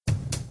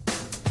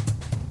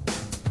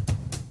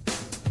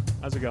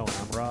How's it going?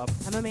 I'm Rob.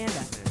 I'm Amanda.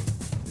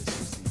 And this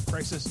is the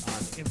Crisis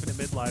on Infinite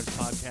Midlives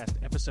podcast,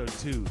 episode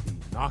 2, The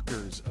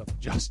Knockers of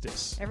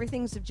Justice.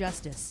 Everything's of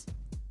justice.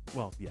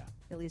 Well, yeah.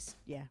 At least,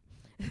 yeah.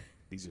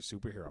 These are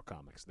superhero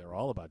comics. They're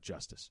all about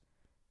justice.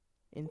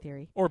 In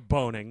theory. Or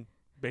boning.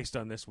 Based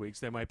on this week's,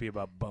 they might be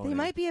about boning. They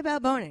might be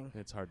about boning.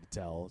 It's hard to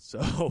tell,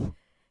 so...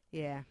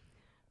 Yeah.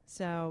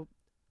 So,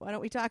 why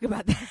don't we talk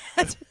about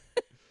that?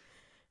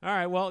 All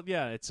right, well,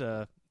 yeah, it's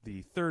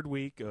the third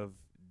week of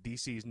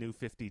DC's New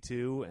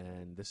 52,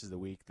 and this is the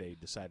week they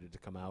decided to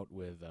come out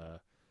with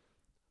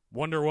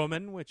Wonder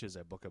Woman, which is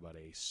a book about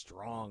a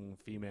strong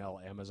female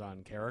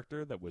Amazon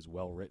character that was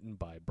well written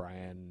by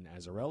Brian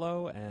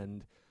Azzarello,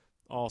 and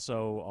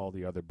also all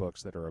the other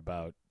books that are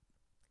about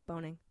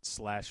Boning.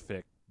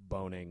 slash-fic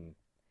boning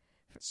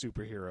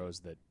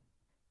superheroes that...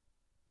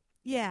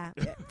 Yeah,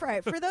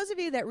 right. For those of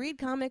you that read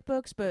comic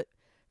books, but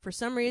for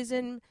some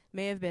reason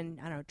may have been,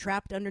 I don't know,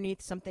 trapped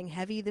underneath something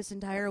heavy this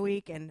entire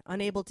week and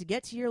unable to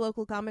get to your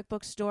local comic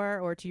book store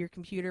or to your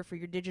computer for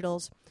your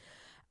digitals.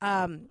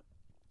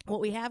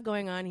 What we have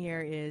going on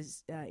here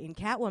is in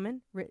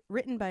Catwoman,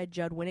 written by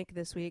Judd Winnick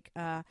this week,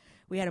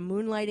 we had a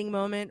moonlighting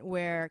moment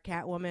where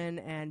Catwoman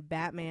and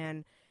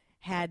Batman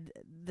had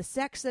the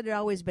sex that had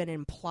always been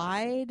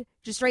implied,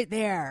 just right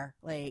there,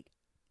 like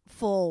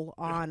full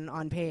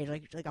on page,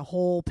 like a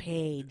whole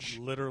page.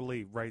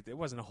 Literally, right. It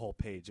wasn't a whole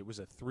page. It was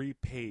a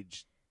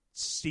 3-page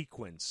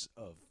sequence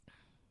of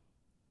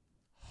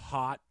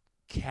hot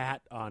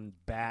cat on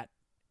bat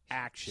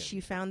action. She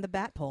found the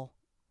bat pole.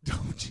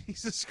 Oh,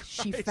 Jesus Christ.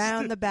 She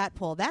found the bat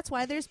pole. That's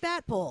why there's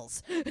bat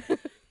poles.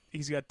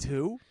 He's got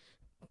 2?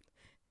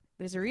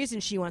 There's a reason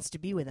she wants to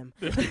be with him.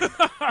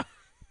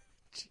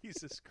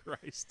 Jesus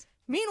Christ.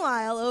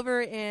 Meanwhile,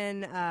 over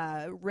in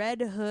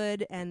Red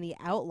Hood and the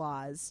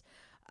Outlaws,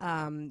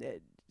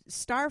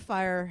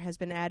 Starfire has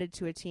been added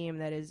to a team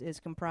that is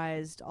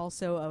comprised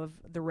also of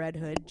the Red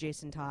Hood,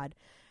 Jason Todd,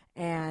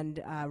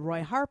 and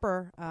Roy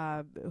Harper,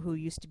 who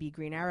used to be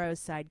Green Arrow's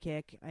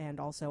sidekick and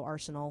also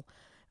Arsenal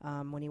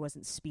when he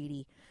wasn't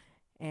Speedy.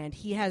 And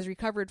he has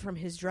recovered from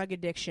his drug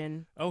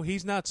addiction. Oh,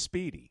 he's not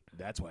Speedy.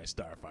 That's why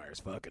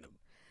Starfire's fucking him.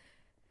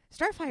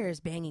 Starfire is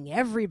banging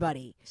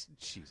everybody.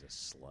 She's a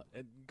slut.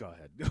 Go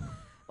ahead.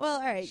 Well,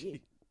 all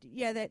right.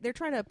 Yeah, they're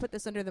trying to put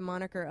this under the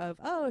moniker of,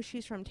 oh,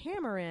 she's from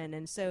Tamarin,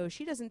 and so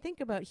she doesn't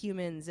think about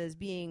humans as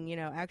being,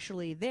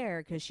 actually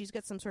there because she's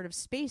got some sort of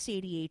space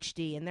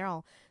ADHD, and they're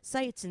all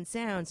sights and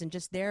sounds and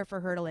just there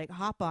for her to, like,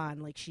 hop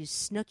on like she's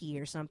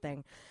Snooki or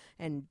something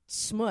and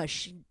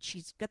smush.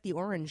 She's got the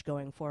orange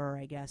going for her,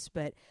 I guess,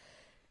 but...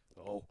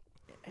 Oh.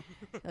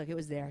 Look, it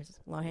was there. It's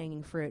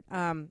low-hanging fruit.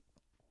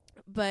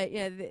 But,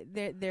 yeah,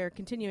 they're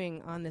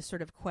continuing on this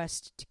sort of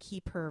quest to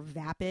keep her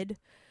vapid,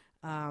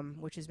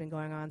 which has been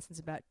going on since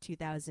about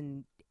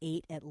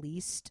 2008 at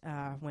least,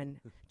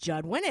 when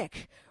Judd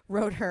Winnick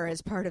wrote her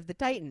as part of the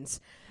Titans.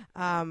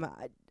 I'm,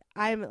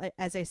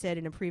 as I said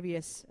in a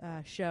previous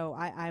show,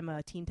 I'm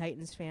a Teen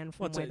Titans fan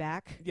from way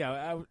back.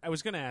 Yeah, I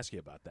was going to ask you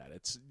about that.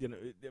 It's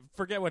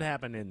forget what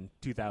happened in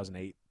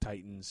 2008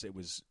 Titans. It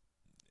was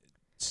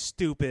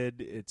stupid.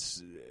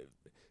 It's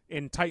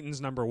in Titans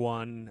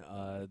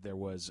 #1. There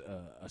was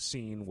a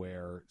scene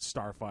where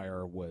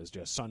Starfire was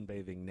just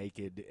sunbathing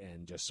naked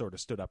and just sort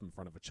of stood up in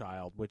front of a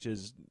child, which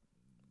is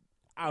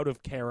out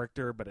of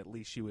character, but at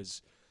least she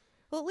was...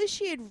 Well, at least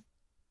she had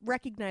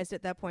recognized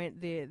at that point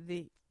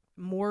the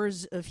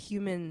mores of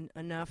human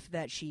enough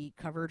that she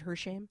covered her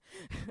shame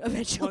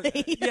eventually.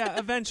 Well, yeah,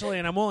 eventually,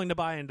 and I'm willing to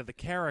buy into the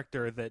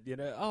character that,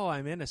 oh,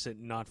 I'm innocent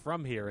and not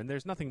from here, and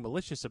there's nothing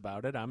malicious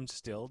about it. I'm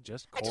still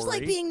just Corey. I just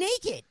like being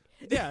naked.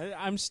 Yeah,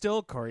 I'm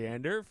still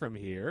Coriander from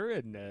here,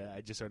 and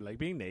I just sort of like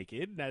being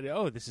naked.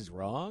 And this is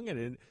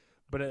wrong,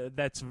 but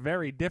that's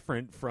very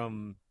different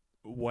from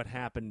what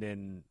happened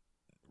in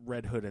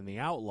Red Hood and the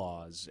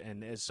Outlaws.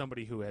 And as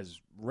somebody who has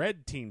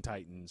read Teen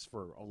Titans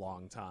for a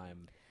long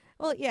time,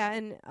 well, yeah,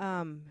 and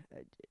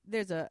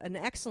there's an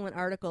excellent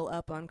article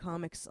up on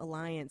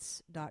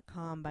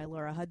comicsalliance.com by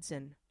Laura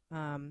Hudson.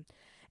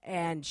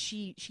 And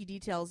she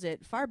details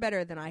it far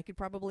better than I could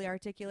probably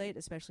articulate,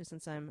 especially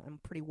since I'm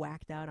pretty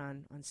whacked out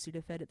on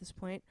Sudafed at this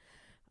point,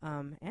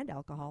 and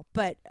alcohol.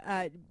 But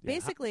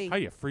basically... How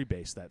you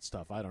freebase that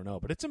stuff, I don't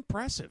know, but it's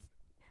impressive.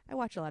 I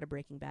watch a lot of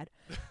Breaking Bad.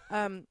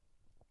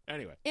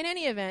 Anyway. In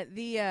any event,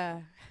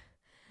 the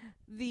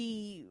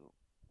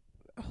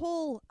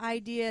whole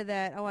idea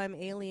that, I'm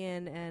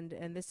alien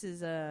and this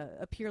is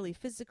a purely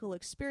physical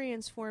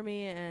experience for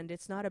me and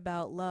it's not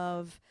about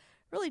love...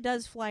 really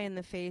does fly in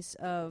the face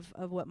of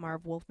what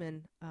Marv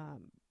Wolfman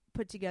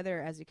put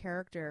together as a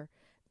character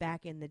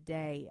back in the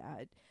day.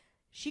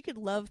 She could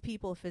love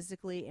people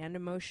physically and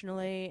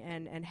emotionally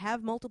and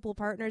have multiple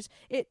partners.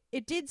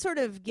 It did sort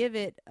of give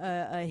it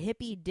a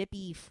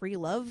hippy-dippy free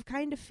love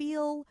kind of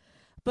feel,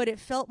 but it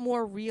felt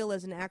more real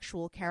as an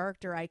actual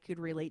character I could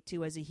relate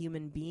to as a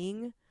human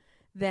being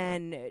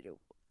than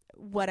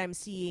what I'm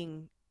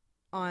seeing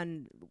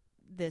on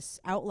this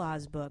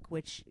Outlaws book,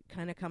 which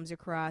kind of comes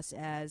across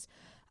as,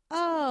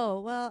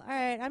 oh, well, all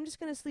right, I'm just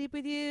going to sleep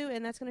with you,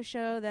 and that's going to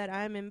show that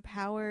I'm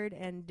empowered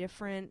and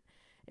different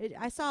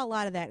I saw a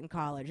lot of that in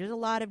college. There's a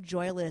lot of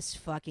joyless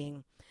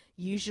fucking,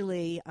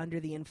 usually under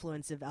the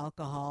influence of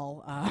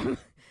alcohol.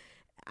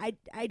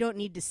 I don't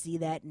need to see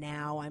that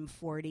now. I'm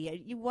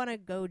 40. You want to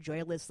go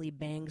joylessly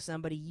bang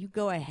somebody, you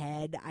go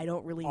ahead. I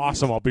don't really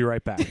Awesome. I'll be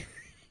right back.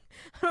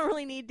 I don't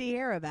really need to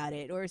hear about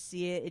it or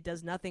see it. It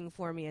does nothing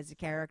for me as a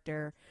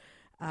character.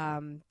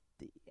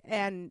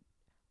 And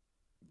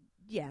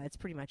yeah, that's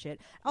pretty much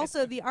it.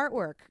 Also, the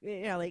artwork,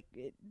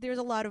 there's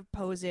a lot of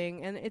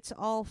posing, and it's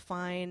all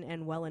fine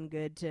and well and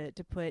good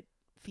to put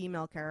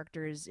female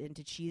characters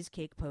into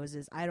cheesecake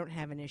poses. I don't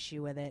have an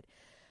issue with it.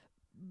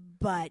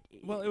 But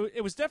well,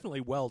 it was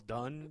definitely well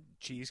done,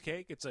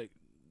 cheesecake. It's like,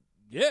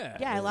 yeah.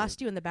 Yeah, I lost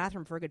you in the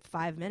bathroom for a good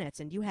 5 minutes,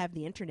 and you have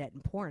the internet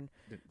and porn.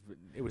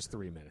 It was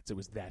 3 minutes. It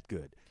was that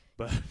good.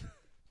 But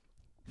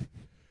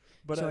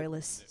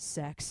joyless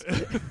sex.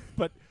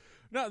 But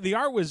no, the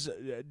art was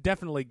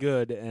definitely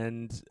good,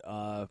 and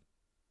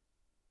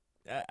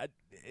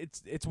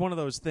it's one of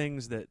those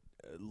things that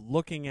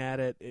looking at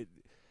it,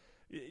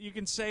 you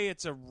can say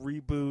it's a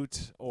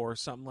reboot or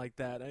something like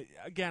that.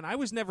 Again, I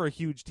was never a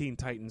huge Teen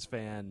Titans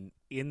fan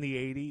in the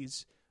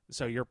 80s,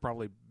 so you're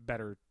probably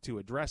better to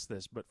address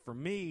this. But for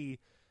me,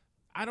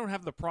 I don't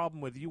have the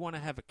problem with you want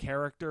to have a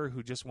character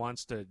who just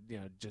wants to,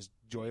 just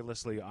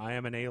joylessly, I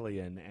am an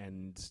alien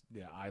and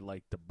I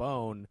like to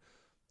bone.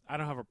 I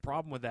don't have a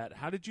problem with that.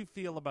 How did you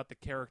feel about the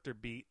character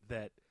beat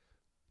that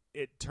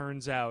it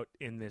turns out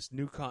in this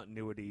new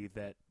continuity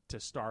that to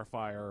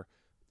Starfire,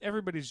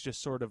 everybody's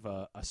just sort of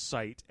a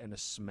sight and a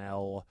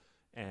smell,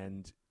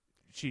 and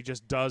she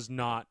just does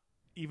not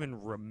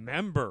even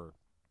remember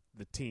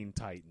the Teen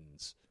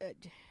Titans?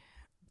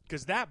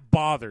 Because that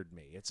bothered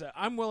me.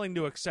 I'm willing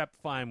to accept,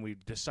 fine, we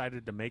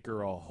decided to make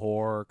her a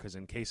whore, because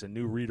in case a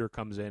new reader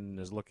comes in and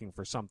is looking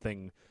for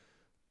something,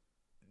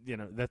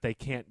 that they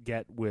can't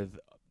get with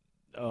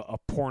a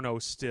porno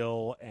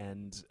still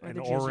and or an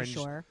the orange,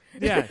 Shore.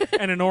 yeah,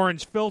 and an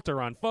orange filter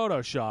on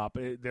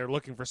Photoshop. They're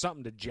looking for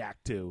something to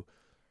jack to.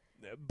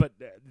 But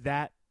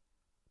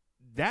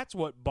that's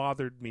what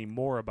bothered me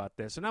more about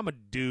this. And I'm a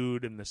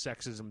dude, and the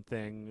sexism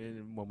thing,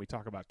 and when we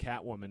talk about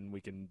Catwoman,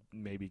 we can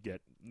maybe get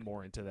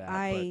more into that.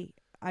 I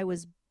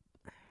was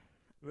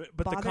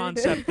but the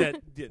concept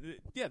that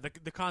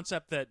the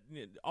concept that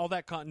all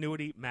that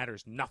continuity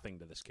matters nothing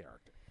to this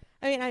character.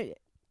 I mean,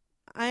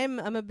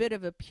 I'm a bit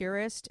of a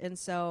purist, and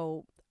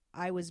so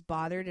I was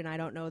bothered, and I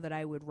don't know that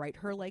I would write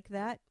her like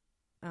that.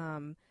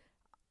 And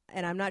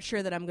I'm not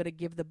sure that I'm going to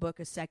give the book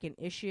a second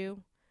issue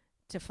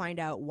to find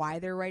out why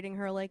they're writing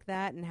her like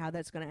that and how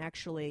that's going to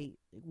actually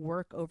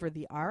work over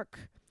the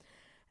arc.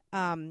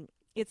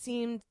 It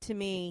seemed to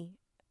me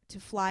to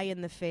fly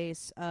in the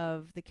face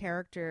of the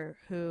character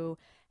who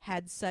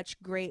had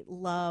such great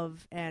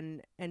love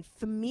and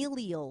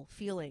familial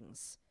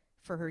feelings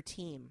for her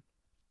team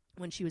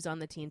when she was on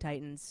the Teen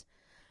Titans.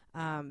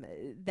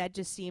 That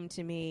just seemed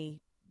to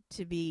me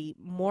to be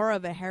more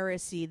of a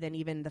heresy than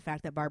even the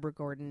fact that Barbara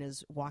Gordon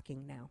is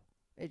walking now.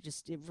 It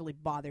really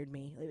bothered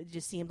me. It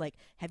just seemed like,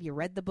 have you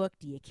read the book?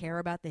 Do you care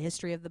about the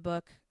history of the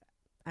book?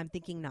 I'm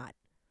thinking not.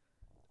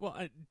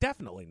 Well,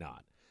 definitely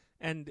not.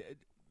 And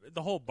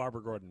the whole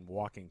Barbara Gordon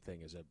walking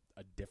thing is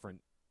a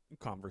different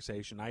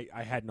conversation.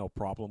 I had no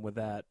problem with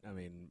that. I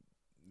mean,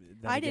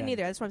 I didn't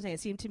either. That's what I'm saying. It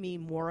seemed to me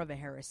more of a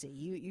heresy.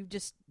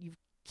 You've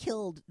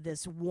killed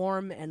this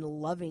warm and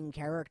loving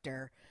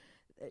character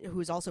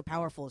who's also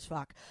powerful as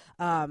fuck.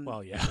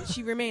 Well, yeah.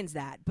 She remains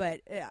that, but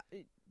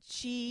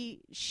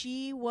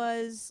she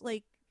was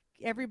like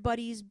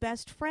everybody's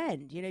best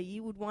friend.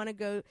 You would want to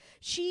go.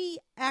 She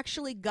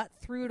actually got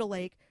through to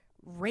like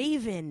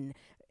Raven,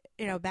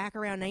 back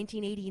around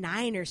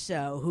 1989 or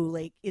so, who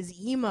like is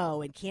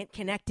emo and can't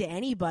connect to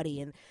anybody.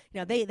 And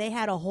they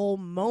had a whole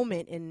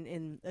moment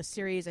in a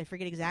series, I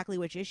forget exactly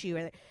which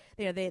issue,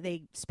 where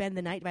they spend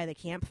the night by the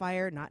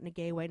campfire, not in a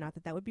gay way, not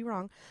that would be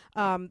wrong,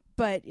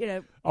 but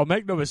oh,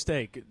 make no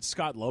mistake,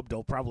 Scott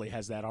Lobdell probably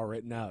has that all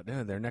written out.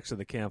 They're next to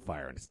the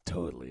campfire and it's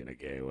totally in a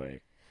gay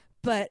way.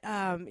 But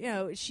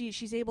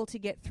she's able to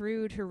get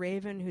through to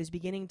Raven, who's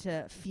beginning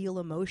to feel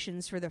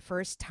emotions for the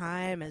first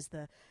time as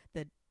the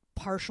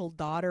partial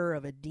daughter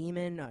of a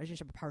demon. No, she's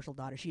just a partial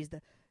daughter. She's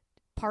the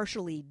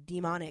partially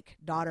demonic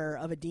daughter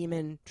of a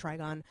demon,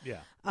 Trigon.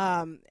 Yeah.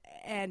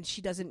 And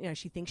she doesn't,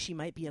 she thinks she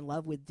might be in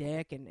love with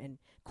Dick and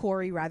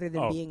Corey rather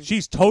than being.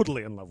 She's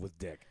totally in love with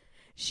Dick.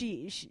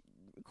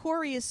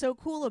 Corey is so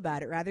cool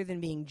about it. Rather than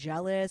being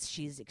jealous,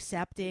 she's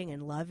accepting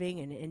and loving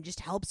and just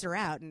helps her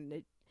out.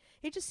 And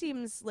it just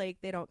seems like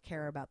they don't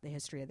care about the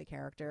history of the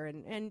character.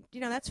 And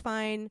that's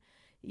fine.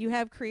 You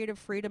have creative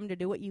freedom to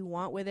do what you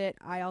want with it.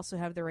 I also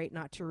have the right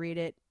not to read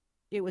it.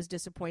 It was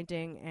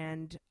disappointing,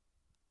 and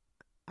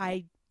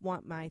I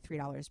want my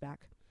 $3 back.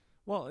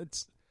 Well,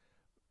 it's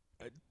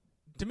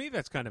to me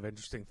that's kind of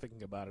interesting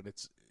thinking about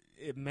it.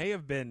 It may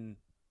have been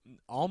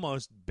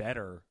almost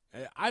better.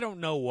 I don't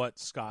know what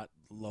Scott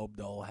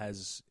Lobdell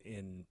has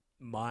in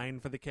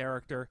mind for the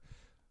character.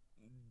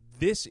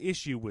 This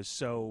issue was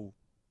so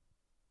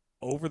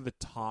over the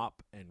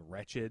top and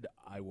wretched,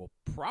 I will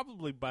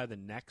probably buy the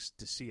next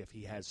to see if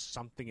he has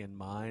something in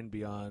mind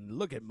beyond,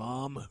 look at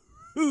Mom,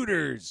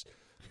 Hooters.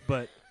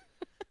 But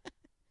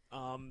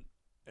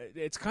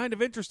it's kind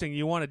of interesting.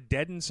 You want a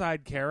dead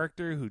inside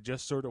character who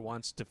just sort of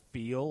wants to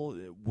feel.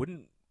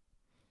 Wouldn't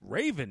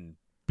Raven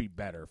be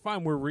better?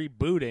 Fine, we're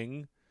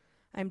rebooting.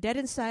 I'm dead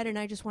inside and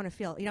I just want to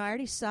feel. I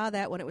already saw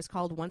that when it was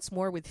called Once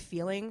More with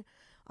Feeling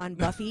on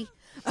Buffy.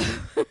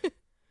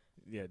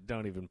 Yeah,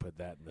 don't even put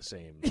that in the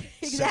same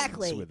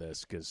Exactly. sentence with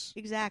this. Cause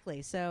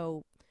Exactly.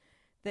 So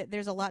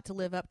there's a lot to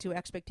live up to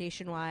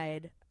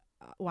expectation-wise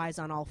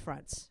on all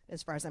fronts,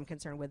 as far as I'm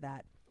concerned with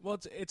that. Well,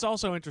 it's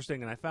also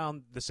interesting, and I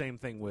found the same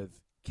thing with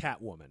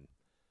Catwoman.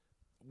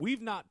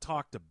 We've not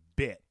talked a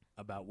bit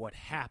about what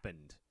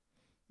happened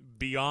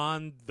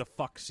beyond the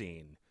fuck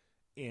scene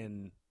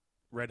in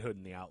Red Hood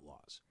and the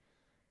Outlaws.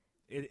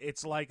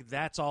 It's like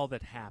that's all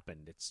that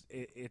happened.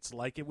 It's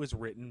like it was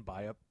written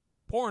by a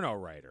porno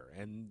writer,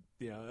 and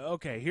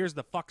okay, here's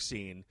the fuck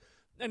scene,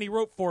 and he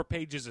wrote 4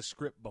 pages of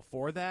script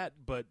before that.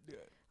 But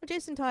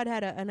Jason Todd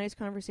had a nice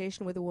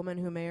conversation with a woman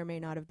who may or may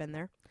not have been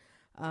there,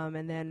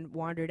 and then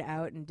wandered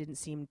out and didn't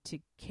seem to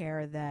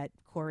care that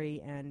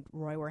Corey and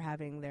Roy were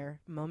having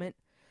their moment,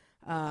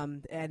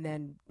 and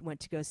then went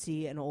to go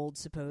see an old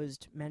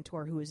supposed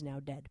mentor who is now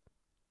dead.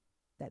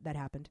 That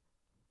happened.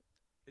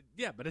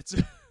 Yeah, but it's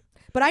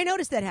But I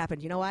noticed that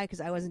happened. You know why?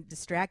 Because I wasn't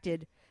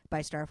distracted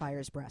by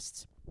Starfire's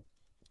breasts.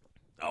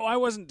 Oh, I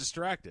wasn't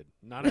distracted.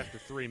 Not after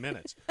 3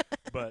 minutes.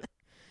 But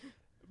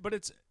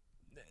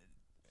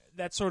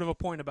that's sort of a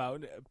point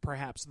about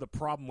perhaps the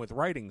problem with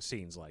writing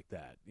scenes like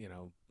that.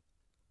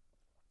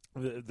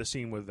 The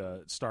scene with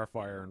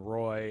Starfire and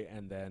Roy,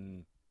 and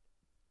then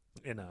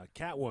in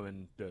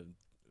Catwoman, the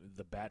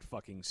bat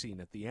fucking scene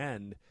at the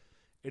end.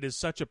 It is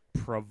such a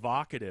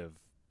provocative,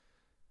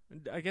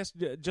 I guess,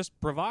 just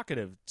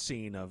provocative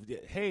scene of,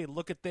 hey,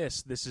 look at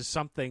this. This is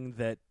something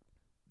that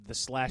the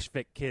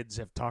slash-fic kids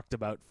have talked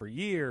about for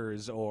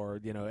years, or,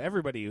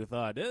 everybody who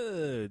thought,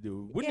 wouldn't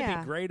it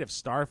be great if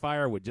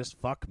Starfire would just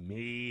fuck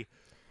me?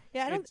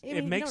 Yeah,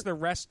 it makes the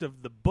rest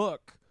of the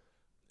book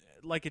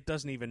like it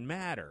doesn't even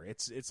matter.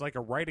 It's like a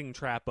writing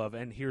trap of,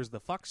 and here's the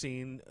fuck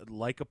scene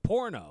like a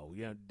porno.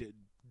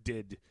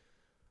 Did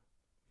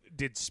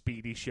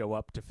Speedy show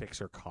up to fix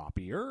her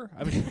copier?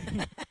 I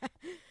mean,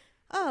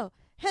 oh,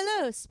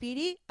 hello,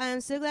 Speedy. I'm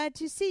so glad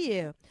to see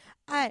you.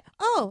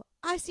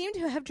 I seem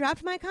to have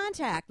dropped my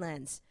contact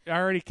lens. I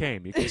already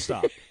came. You can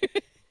stop.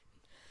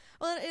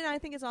 Well, and I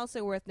think it's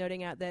also worth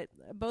noting out that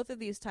both of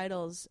these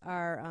titles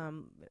are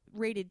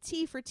rated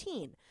T for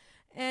teen.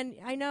 And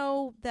I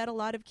know that a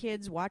lot of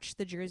kids watch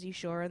The Jersey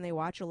Shore, and they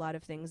watch a lot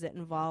of things that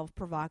involve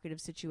provocative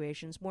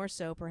situations, more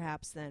so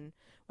perhaps than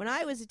when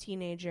I was a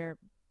teenager.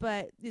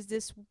 But is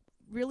this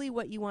really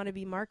what you want to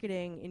be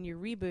marketing in your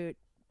reboot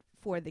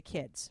for the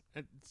kids?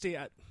 See,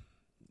 I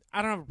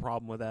don't have a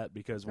problem with that,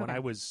 because when I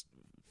was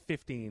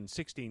 15,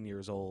 16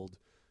 years old,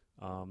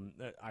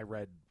 I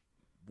read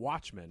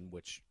Watchmen,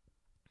 which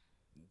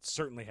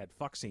certainly had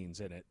fuck scenes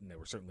in it, and they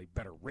were certainly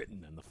better written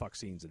than the fuck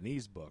scenes in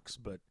these books.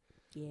 But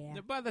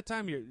by the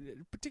time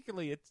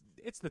particularly,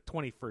 it's the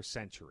 21st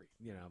century.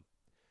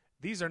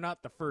 These are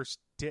not the first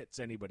tits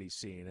anybody's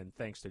seen, and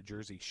thanks to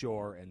Jersey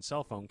Shore and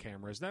cell phone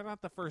cameras, they're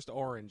not the first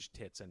orange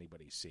tits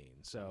anybody's seen.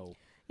 So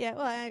yeah,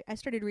 well, I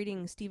started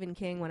reading Stephen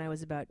King when I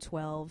was about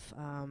 12,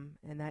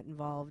 and that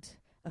involved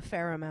a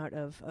fair amount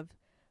of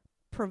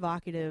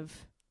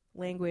provocative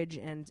language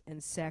and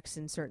sex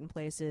in certain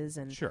places,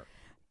 and sure.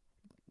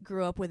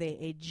 Grew up with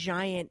a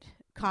giant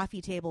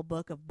coffee table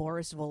book of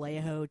Boris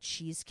Vallejo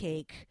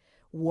cheesecake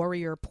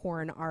warrior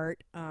porn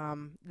art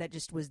that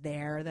just was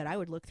there, that I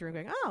would look through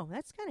and go, oh,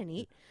 that's kind of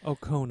neat. Oh,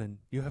 Conan,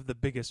 you have the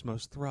biggest,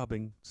 most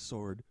throbbing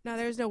sword. No,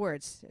 there's no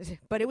words,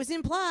 but it was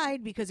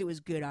implied because it was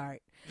good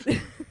art.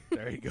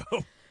 There you go.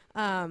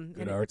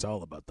 Good art's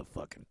all about the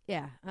fucking.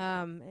 Yeah.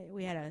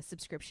 We had a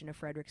subscription to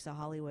Frederick's of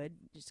Hollywood.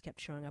 Just kept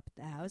showing up at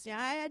the house.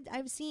 Yeah,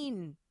 I've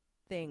seen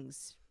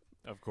things.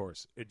 Of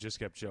course. It just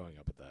kept showing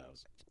up at the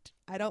house.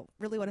 I don't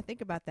really want to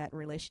think about that in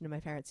relation to my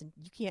parents, and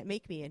you can't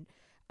make me, and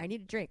I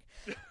need a drink.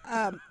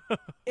 In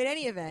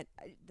any event,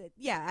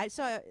 I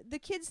saw the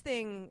kids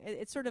thing.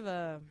 It's sort of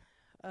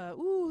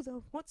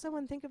what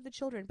someone think of the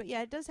children. But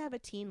yeah, it does have a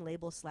teen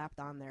label slapped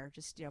on there,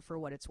 just for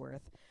what it's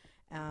worth.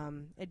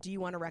 Do you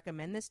want to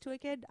recommend this to a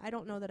kid? I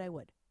don't know that I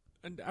would.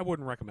 And I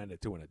wouldn't recommend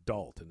it to an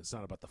adult, and it's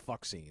not about the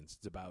fuck scenes.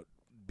 It's about,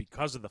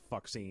 because of the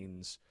fuck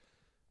scenes,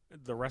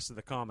 the rest of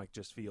the comic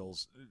just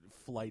feels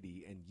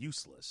flighty and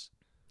useless.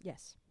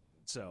 Yes.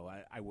 So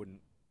I wouldn't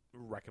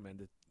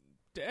recommend it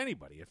to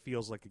anybody. It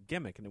feels like a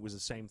gimmick, and it was the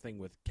same thing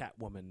with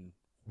Catwoman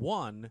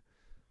 1,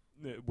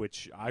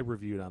 which I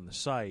reviewed on the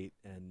site,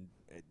 and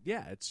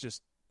it's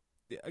just,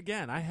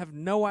 again, I have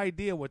no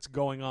idea what's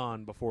going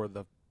on before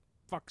the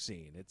fuck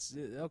scene. It's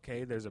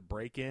okay, there's a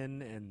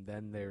break-in, and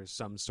then there's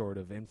some sort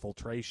of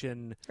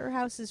infiltration. Her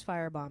house is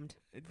firebombed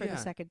for the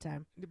second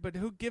time. But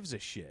who gives a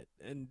shit?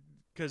 And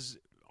because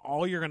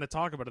all you're going to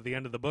talk about at the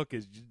end of the book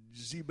is, did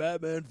you see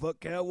Batman fuck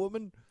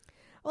Catwoman?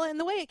 Well, and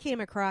the way it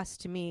came across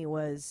to me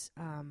was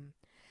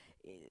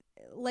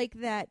like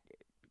that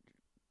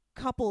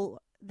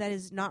couple that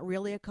is not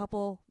really a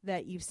couple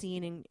that you've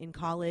seen in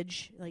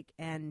college, like,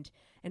 and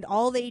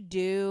all they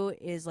do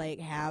is like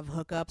have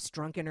hookups,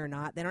 drunken or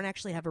not. They don't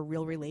actually have a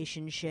real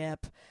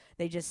relationship.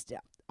 They just,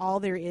 all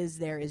there is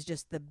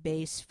just the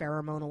base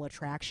pheromonal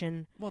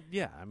attraction. Well,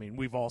 yeah, I mean,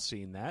 we've all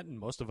seen that, and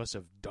most of us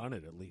have done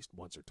it at least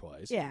once or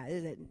twice. Yeah,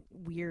 is it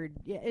weird?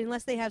 Yeah,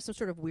 unless they have some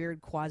sort of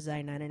weird quasi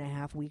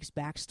 9.5 weeks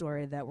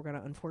backstory that we're going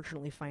to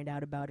unfortunately find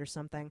out about or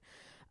something.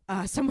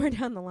 Somewhere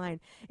down the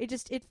line,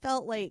 it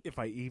felt like, if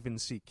I even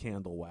see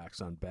candle wax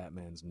on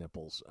Batman's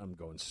nipples, I'm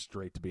going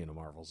straight to being a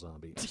Marvel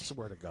zombie. I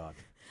swear to God.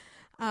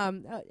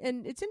 And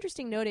it's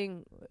interesting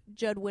noting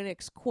Judd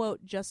Winnick's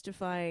quote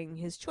justifying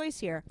his choice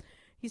here.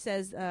 He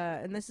says,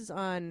 and this is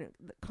on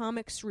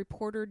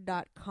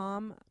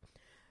comicsreporter.com,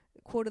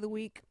 quote of the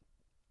week.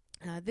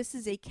 This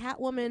is a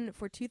Catwoman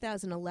for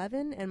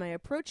 2011, and my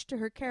approach to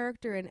her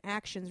character and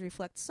actions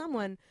reflects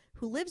someone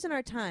who lives in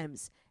our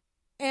times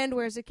and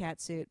wears a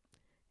catsuit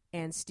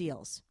and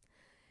steals.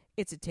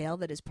 It's a tale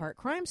that is part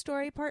crime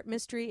story, part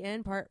mystery,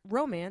 and part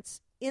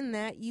romance, in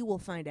that you will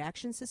find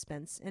action,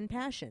 suspense, and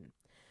passion.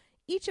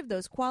 Each of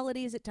those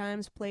qualities at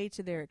times play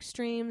to their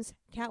extremes.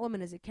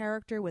 Catwoman is a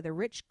character with a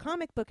rich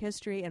comic book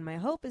history, and my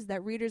hope is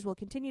that readers will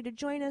continue to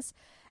join us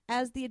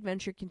as the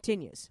adventure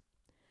continues.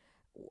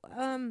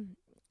 All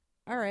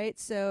right,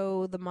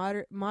 so the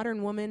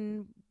modern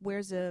woman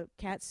wears a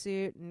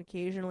catsuit and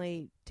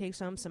occasionally takes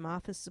home some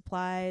office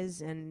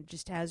supplies and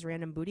just has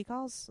random booty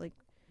calls, like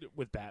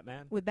with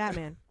Batman. With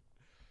Batman.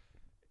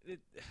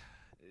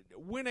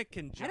 Winnick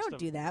can I don't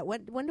do that.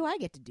 When do I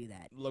get to do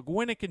that? Look,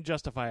 Winnick can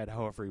justify it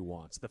however he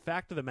wants. The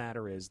fact of the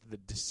matter is the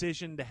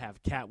decision to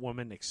have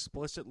Catwoman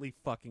explicitly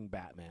fucking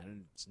Batman,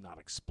 and it's not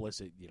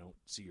explicit, you don't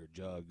see her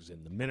jugs,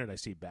 and the minute I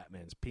see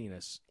Batman's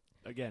penis,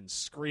 again,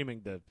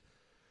 screaming to...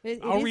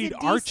 I'll read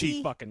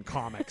Archie fucking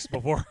comics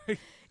before...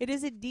 It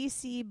is a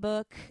DC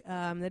book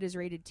that is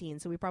rated teen,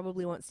 so we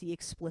probably won't see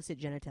explicit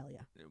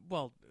genitalia.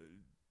 Well,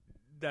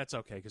 that's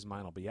okay, because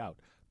mine will be out.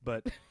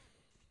 But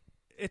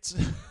it's...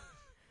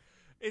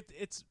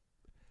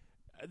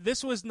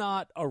 This was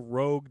not a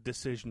rogue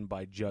decision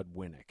by Judd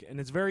Winnick, and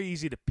it's very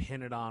easy to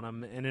pin it on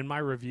him, and in my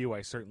review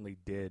I certainly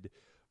did,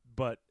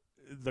 but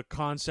the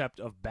concept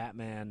of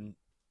Batman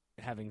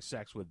having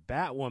sex with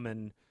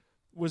Batwoman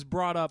was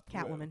brought up...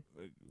 Catwoman.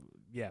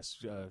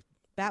 Yes.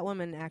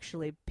 Batwoman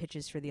actually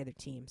pitches for the other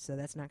team, so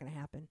that's not going to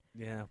happen.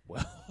 Yeah,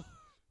 well...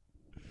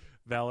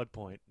 Valid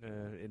point.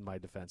 In my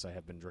defense, I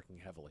have been drinking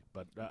heavily.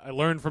 But I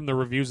learned from the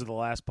reviews of the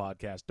last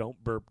podcast,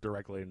 don't burp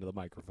directly into the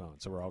microphone,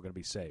 so we're all going to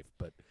be safe.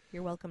 But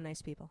you're welcome,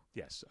 nice people.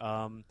 Yes.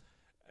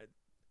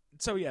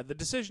 So, yeah, the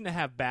decision to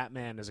have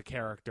Batman as a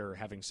character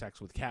having sex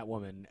with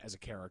Catwoman as a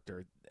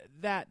character,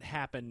 that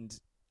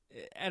happened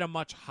at a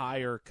much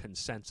higher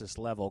consensus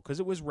level because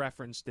it was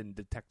referenced in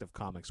Detective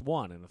Comics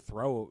 1 in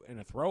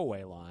a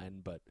throwaway line.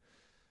 But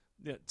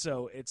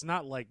so it's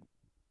not like...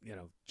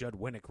 Judd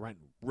Winnick went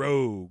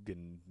rogue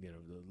and,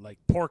 like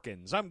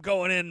Porkins. I'm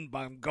going in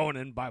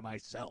by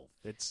myself.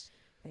 It's...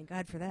 Thank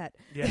God for that.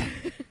 Yeah.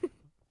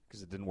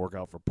 Because it didn't work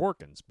out for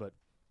Porkins. But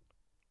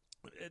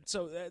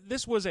so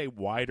this was a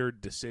wider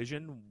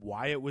decision,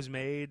 why it was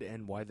made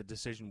and why the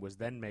decision was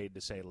then made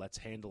to say, let's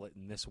handle it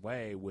in this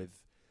way with...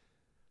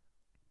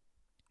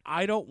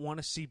 I don't want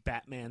to see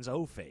Batman's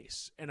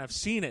O-face. And I've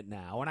seen it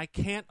now, and I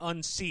can't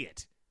unsee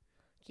it.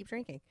 Keep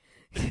drinking.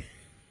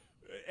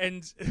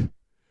 And...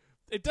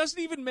 It doesn't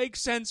even make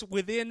sense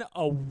within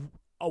a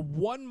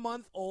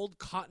 1-month-old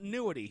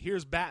continuity.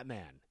 Here's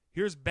Batman.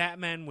 Here's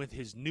Batman with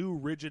his new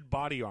rigid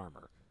body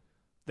armor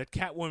that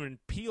Catwoman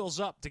peels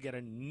up to get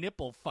a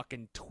nipple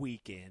fucking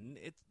tweak in.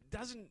 It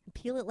doesn't...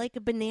 Peel it like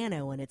a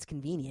banana when it's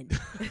convenient.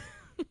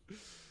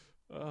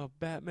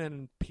 Batman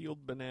and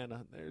peeled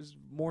banana. There's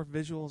more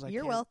visuals.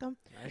 You're welcome.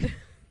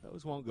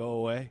 Those won't go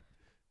away.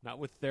 Not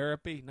with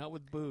therapy, not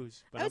with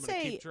booze. But I'm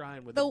going to keep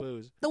trying with the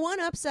booze. The one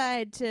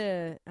upside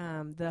to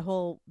the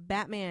whole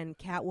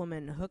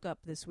Batman-Catwoman hookup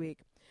this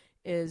week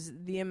is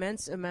the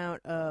immense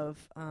amount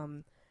of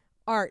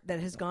art that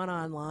has gone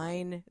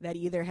online that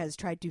either has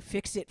tried to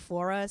fix it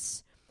for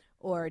us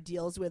or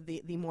deals with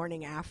the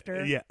morning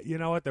after. Yeah, you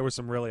know what? There was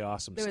some really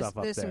awesome stuff up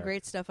there. There's some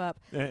great stuff up.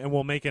 And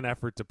we'll make an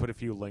effort to put a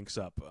few links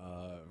up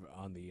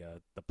on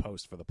the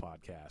post for the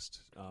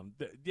podcast.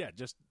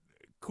 Just...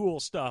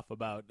 cool stuff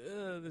about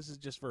this is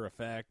just for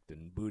effect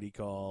and booty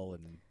call.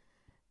 And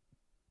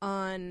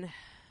on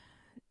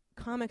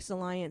Comics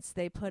Alliance,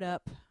 they put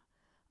up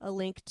a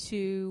link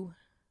to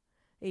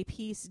a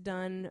piece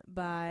done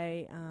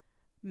by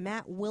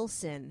Matt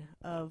Wilson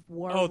of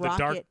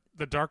Rocket.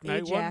 The Dark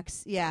Knight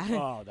Ajax. One? Yeah.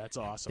 Oh, that's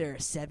awesome. There are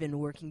 7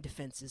 working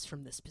defenses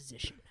from this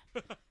position.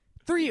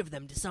 3 of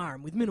them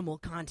disarm with minimal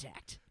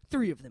contact.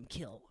 3 of them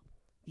kill.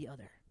 The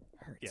other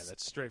hurts. Yeah,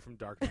 that's straight from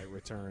Dark Knight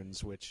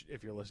Returns, which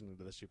if you're listening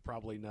to this, you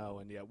probably know.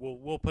 And yeah,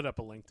 we'll put up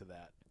a link to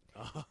that.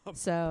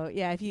 So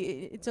yeah,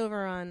 it's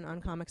over on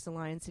Comics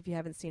Alliance. If you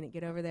haven't seen it,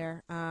 get over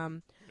there.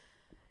 Other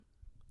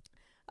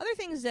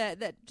things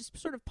that just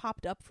sort of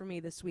popped up for me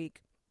this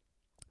week.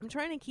 I'm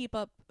trying to keep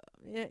up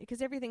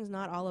because everything's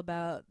not all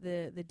about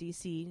the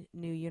DC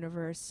new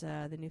universe,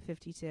 the new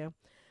 52.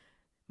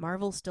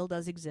 Marvel still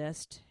does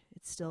exist.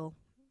 It's still,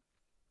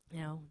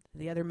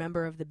 the other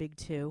member of the big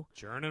two.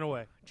 Churning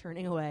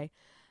away.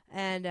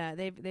 And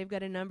they've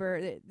got a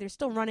number. They're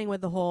still running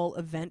with the whole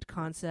event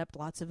concept,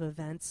 lots of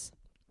events.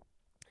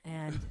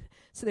 And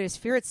so there's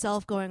Fear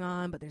Itself going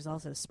on, but there's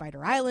also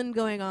Spider Island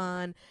going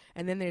on.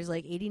 And then there's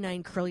like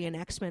 89 trillion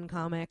X-Men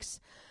comics.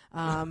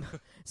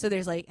 So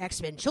there's like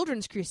X-Men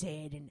Children's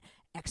Crusade and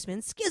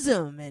X-Men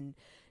Schism. And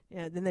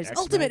then there's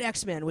X-Men. Ultimate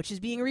X-Men, which is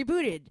being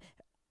rebooted.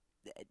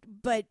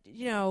 But,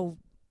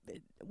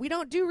 we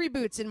don't do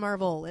reboots in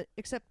Marvel,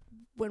 except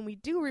when we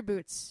do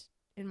reboots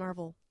in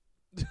Marvel.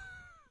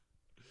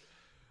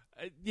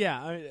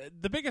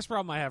 The biggest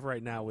problem I have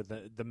right now with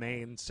the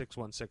main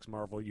 616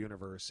 Marvel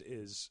universe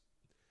is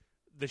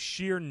the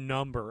sheer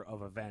number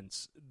of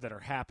events that are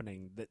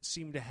happening that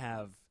seem to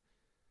have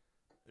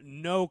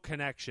no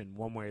connection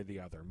one way or the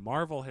other.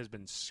 Marvel has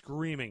been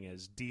screaming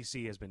as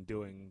DC has been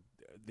doing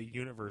the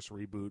universe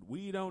reboot.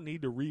 We don't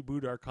need to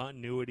reboot our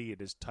continuity.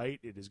 It is tight.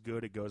 It is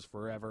good. It goes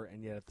forever.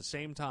 And yet at the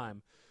same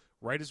time,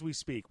 right as we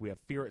speak, we have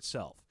Fear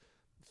Itself.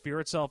 Fear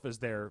Itself is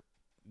their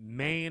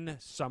main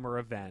summer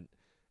event.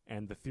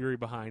 And the theory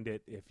behind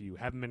it, if you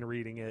haven't been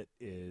reading it,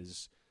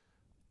 is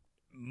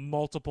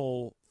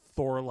multiple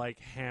Thor-like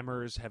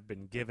hammers have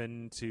been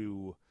given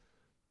to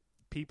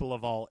people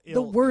of all ilk.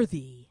 The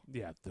worthy.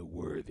 Yeah, the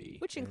worthy.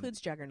 Which includes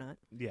Juggernaut.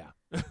 Yeah.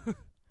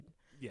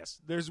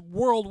 Yes, there's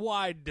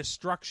worldwide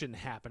destruction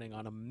happening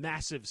on a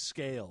massive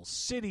scale.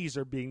 Cities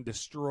are being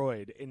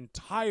destroyed.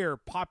 Entire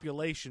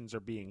populations are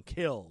being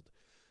killed.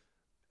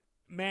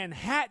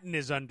 Manhattan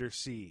is under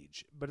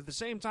siege. But at the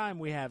same time,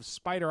 we have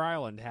Spider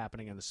Island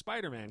happening in the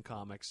Spider-Man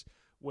comics,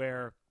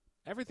 where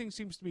everything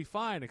seems to be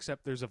fine,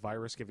 except there's a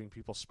virus giving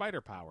people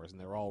spider powers,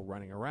 and they're all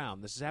running around.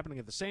 This is happening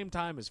at the same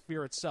time as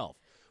Fear Itself,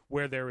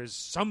 where there is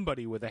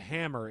somebody with a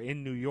hammer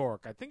in New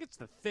York. I think it's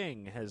the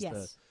Thing has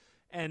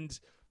and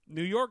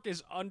New York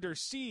is under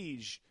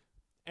siege,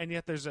 and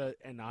yet there's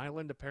an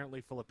island apparently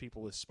full of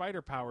people with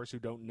spider powers who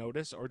don't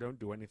notice or don't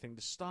do anything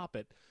to stop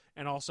it.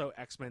 And also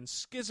X-Men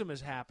Schism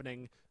is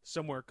happening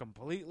somewhere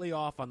completely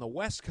off on the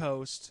West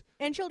Coast.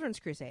 And Children's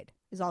Crusade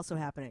is also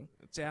happening.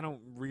 See, I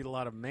don't read a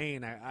lot of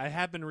Maine. I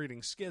have been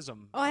reading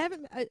Schism. Oh, I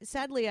haven't.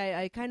 Sadly,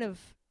 I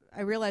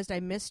realized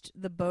I missed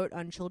the boat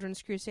on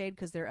Children's Crusade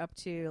because they're up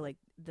to like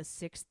the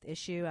 6th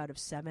issue out of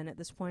 7 at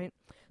this point.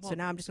 So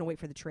now I'm just going to wait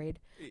for the trade.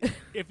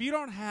 If you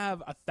don't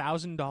have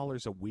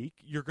 $1,000 a week,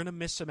 you're going to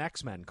miss some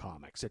X-Men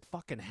comics. It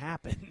fucking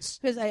happens.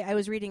 Because I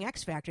was reading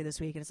X Factor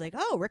this week, and it's like,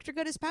 oh, Richter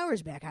got his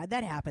powers back. How'd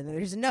that happen? And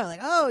there's a note like,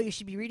 oh, you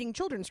should be reading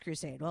Children's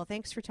Crusade. Well,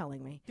 thanks for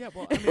telling me. Yeah,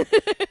 well, I mean,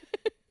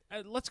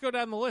 let's go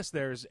down the list.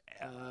 There's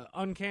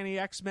Uncanny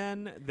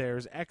X-Men.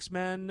 There's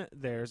X-Men.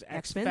 There's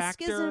X-Men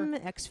X-Factor. Schism,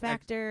 X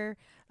Factor.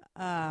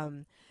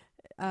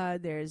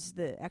 There's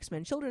the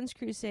X-Men Children's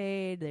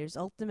Crusade. There's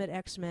Ultimate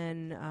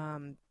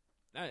X-Men.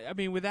 I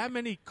mean, with that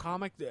many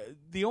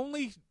the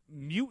only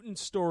mutant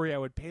story I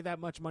would pay that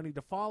much money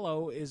to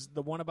follow is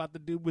the one about the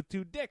dude with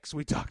 2 dicks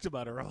we talked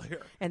about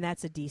earlier. And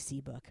that's a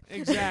DC book.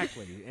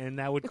 Exactly. And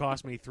that would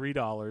cost me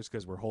 $3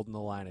 because we're holding the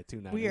line at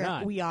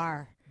 $2.99. We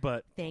are.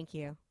 But thank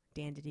you,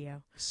 Dan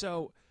DiDio.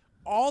 So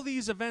all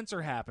these events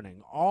are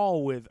happening,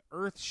 all with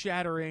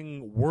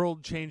earth-shattering,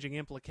 world-changing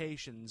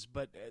implications,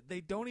 but they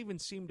don't even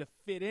seem to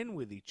fit in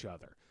with each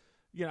other.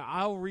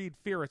 I'll read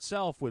Fear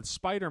Itself with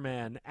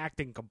Spider-Man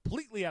acting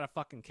completely out of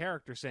fucking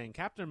character, saying,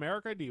 Captain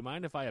America, do you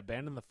mind if I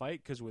abandon the fight?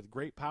 Because with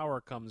great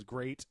power comes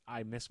great,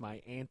 I miss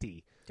my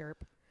auntie. Derp.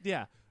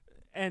 Yeah.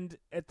 And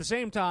at the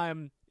same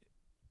time,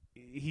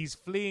 he's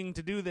fleeing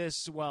to do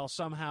this while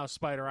somehow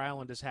Spider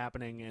Island is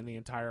happening and the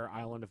entire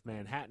island of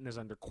Manhattan is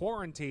under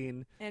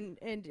quarantine. And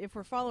if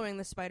we're following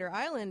the Spider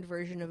Island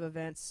version of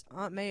events,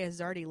 Aunt May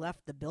has already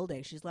left the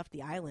building. She's left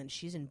the island.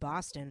 She's in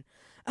Boston.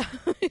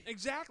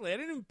 Exactly. I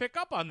didn't even pick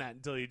up on that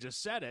until you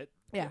just said it.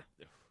 Yeah.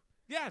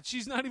 Yeah,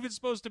 she's not even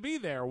supposed to be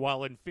there,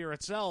 while in Fear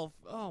Itself,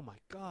 oh my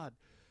God.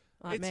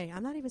 Aunt May,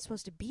 I'm not even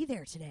supposed to be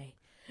there today.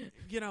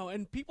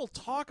 And people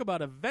talk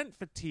about event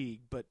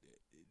fatigue, but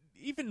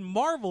even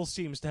Marvel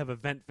seems to have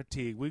event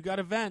fatigue. We've got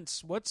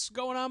events. What's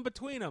going on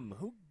between them?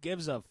 Who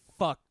gives a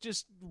fuck?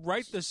 Just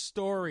write the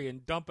story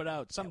and dump it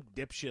out. Some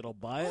dipshit will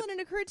buy it. Well, and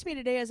it occurred to me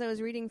today as I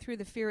was reading through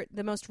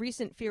the most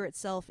recent Fear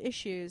Itself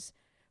issues,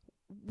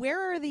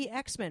 where are the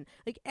X-Men?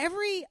 Like,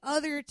 every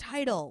other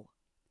title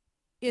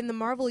in the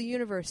Marvel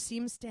Universe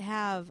seems to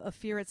have a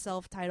Fear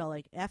Itself title.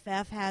 Like,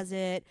 FF has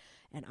it,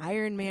 and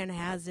Iron Man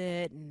has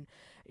it, and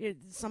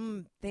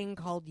something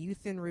called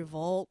Youth in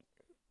Revolt,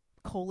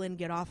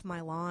 Get Off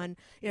My Lawn.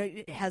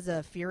 It has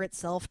a Fear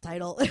Itself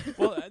title.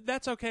 Well,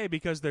 that's okay,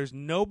 because there's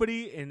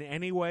nobody in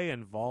any way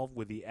involved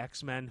with the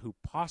X-Men who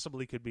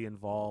possibly could be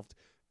involved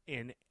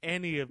in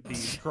any of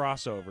these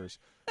crossovers,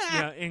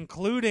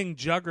 including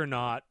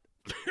Juggernaut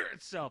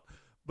itself.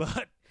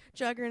 But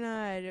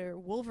Juggernaut or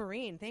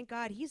Wolverine, thank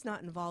God he's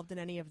not involved in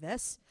any of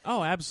this.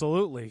 Oh,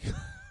 absolutely.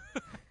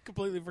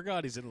 completely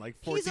forgot he's in like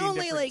 14 He's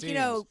only different like,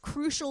 teams.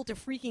 crucial to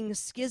freaking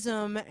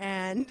Schism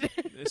and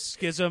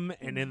Schism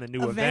and in the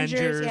new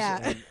Avengers, yeah.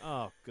 And,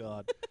 oh,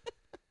 God.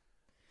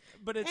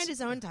 But it's... and his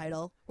own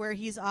title, where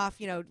he's off,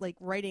 like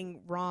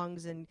writing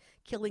wrongs and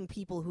killing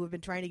people who have been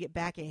trying to get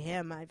back at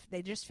him.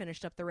 They just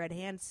finished up the Red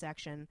Hand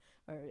section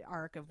or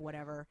arc of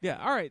whatever.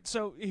 Yeah, all right.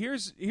 So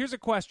here's a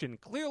question.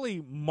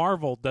 Clearly,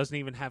 Marvel doesn't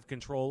even have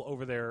control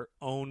over their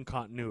own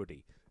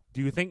continuity.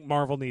 Do you think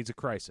Marvel needs a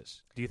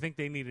crisis? Do you think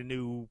they need a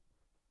new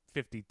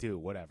 52,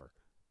 whatever?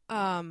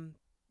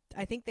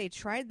 I think they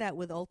tried that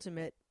with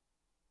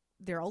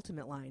their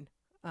Ultimate line.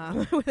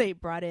 Where they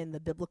brought in the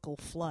biblical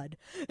flood.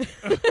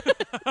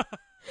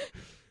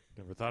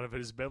 Never thought of it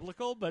as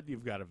biblical, but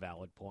you've got a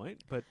valid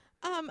point. But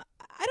I don't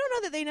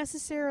know that they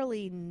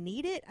necessarily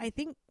need it. I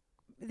think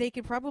they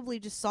could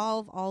probably just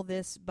solve all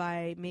this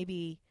by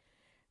maybe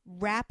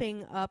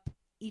wrapping up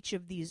each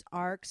of these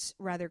arcs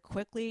rather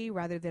quickly,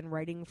 rather than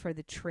writing for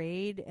the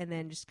trade and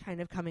then just kind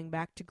of coming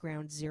back to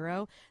ground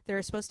zero.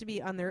 They're supposed to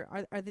be on their.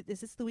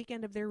 Is this the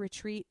weekend of their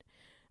retreat?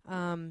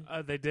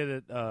 they did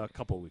it a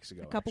couple weeks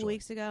ago.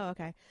 Weeks ago,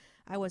 okay.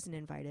 I wasn't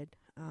invited.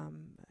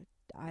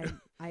 I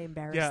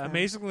embarrassed Yeah, them.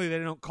 amazingly, they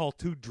don't call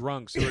two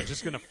drunks who are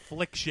just going to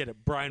flick shit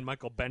at Brian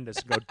Michael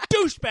Bendis and go,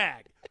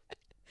 douchebag!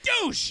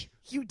 Douche!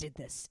 You did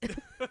this.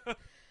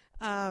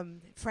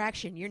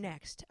 Fraction, you're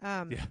next.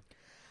 Yeah.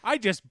 I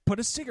just put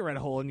a cigarette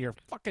hole in your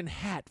fucking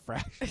hat,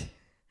 Fraction.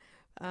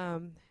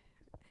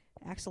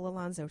 Axel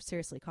Alonso,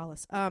 seriously, call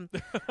us.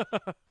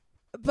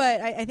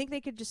 But I think they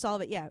could just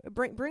solve it. Yeah,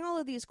 bring all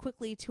of these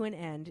quickly to an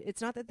end.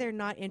 It's not that they're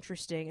not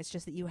interesting. It's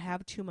just that you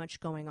have too much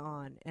going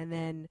on. And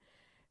then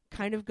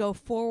kind of go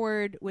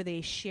forward with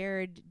a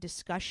shared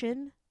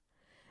discussion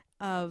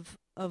of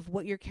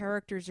what your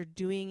characters are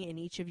doing in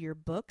each of your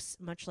books,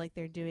 much like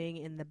they're doing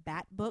in the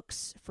Bat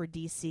books for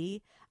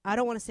DC. I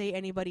don't want to say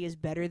anybody is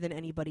better than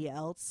anybody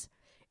else.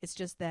 It's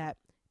just that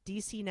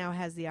DC now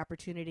has the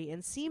opportunity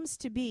and seems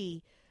to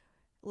be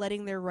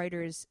letting their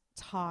writers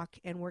talk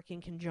and work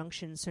in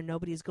conjunction so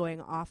nobody's going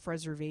off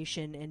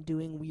reservation and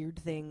doing weird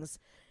things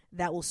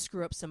that will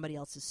screw up somebody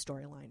else's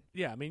storyline.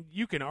 Yeah, I mean,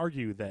 you can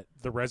argue that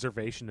the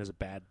reservation is a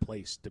bad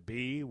place to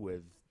be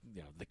with,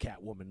 the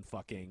Catwoman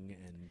fucking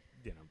and,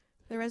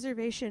 The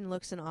reservation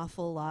looks an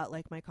awful lot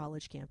like my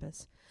college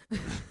campus.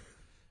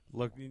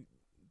 Look,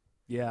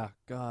 yeah,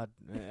 God,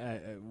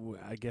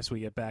 I guess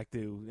we get back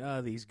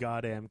to these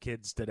goddamn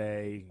kids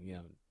today,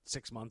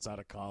 6 months out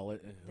of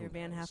college. Their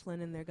Van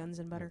Heflin and their Guns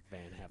and Butter.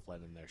 Van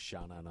Heflin and their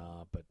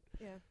Sha-na-na, but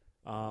yeah.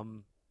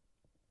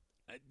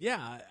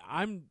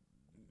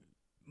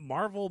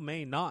 Marvel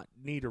may not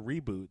need a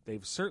reboot.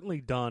 They've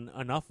certainly done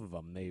enough of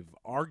them. They've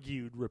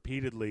argued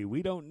repeatedly,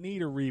 we don't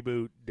need a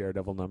reboot.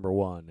 Daredevil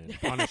 #1 and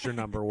Punisher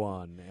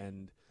 #1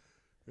 and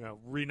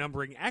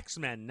renumbering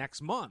X-Men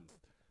next month.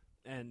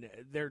 And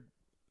they're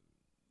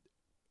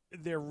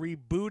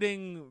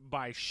rebooting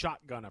by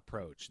shotgun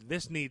approach.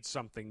 This needs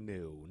something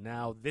new.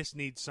 Now this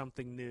needs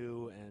something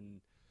new,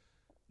 and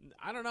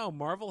I don't know.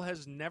 Marvel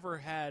has never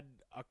had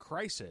a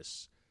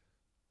crisis.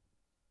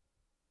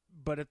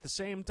 But at the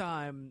same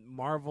time,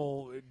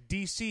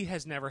 DC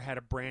has never had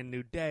a brand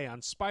new day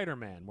on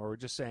Spider-Man where we're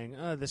just saying,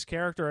 this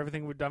character,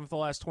 everything we've done for the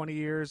last 20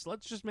 years,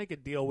 let's just make a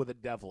deal with the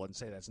devil and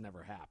say that's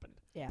never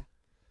happened. Yeah.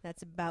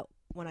 That's about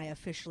when I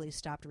officially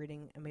stopped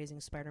reading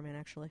Amazing Spider-Man,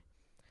 actually.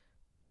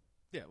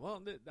 Yeah,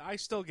 well, I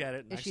still get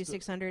it. And Issue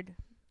 600,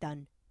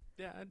 done.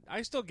 Yeah,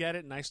 I still get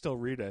it, and I still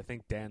read it. I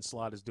think Dan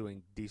Slott is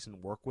doing decent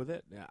work with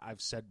it.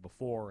 I've said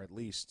before, at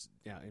least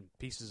in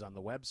pieces on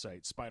the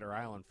website, Spider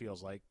Island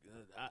feels like,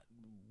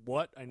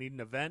 what? I need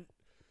an event?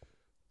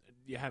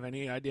 Do you have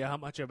any idea how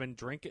much I've been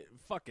drinking?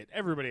 Fuck it.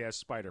 Everybody has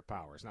spider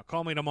powers. Now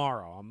call me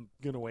tomorrow. I'm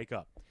going to wake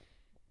up.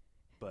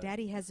 But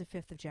Daddy has a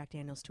fifth of Jack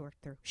Daniels to work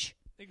through. Shh.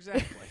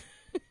 Exactly.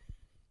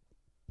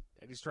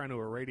 Daddy's trying to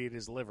irradiate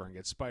his liver and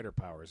get spider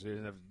powers. He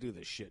doesn't have to do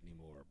this shit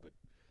anymore. But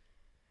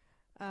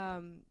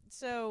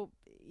so,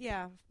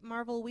 yeah,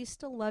 Marvel, we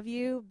still love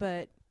you,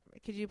 but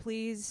could you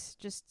please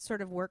just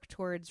sort of work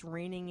towards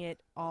reining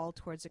it all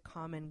towards a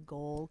common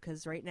goal?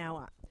 Because right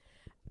now,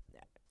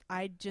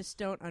 I just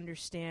don't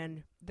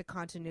understand the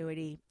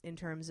continuity in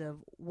terms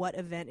of what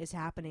event is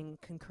happening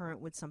concurrent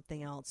with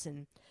something else.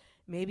 And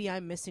maybe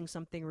I'm missing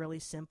something really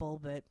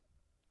simple, but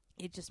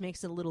it just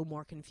makes it a little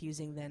more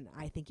confusing than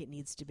I think it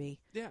needs to be.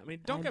 Yeah, I mean,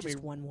 I'm just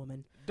one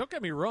woman. Don't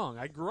get me wrong.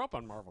 I grew up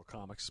on Marvel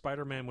Comics.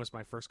 Spider-Man was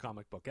my first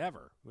comic book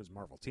ever. It was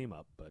Marvel Team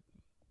Up, but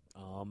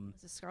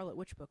it's a Scarlet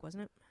Witch book,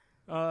 wasn't it?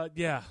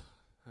 Yeah.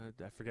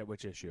 I forget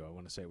which issue. I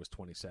want to say it was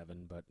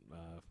 27, but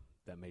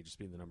that may just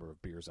be the number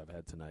of beers I've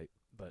had tonight.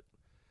 But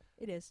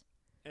it is.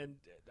 And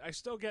I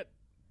still get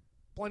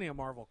plenty of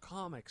Marvel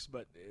Comics,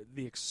 but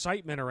the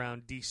excitement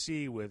around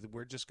DC with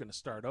we're just going to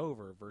start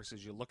over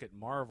versus you look at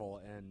Marvel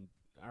and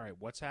all right,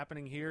 what's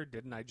happening here?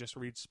 Didn't I just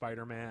read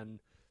Spider-Man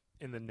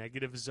in the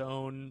negative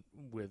zone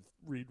with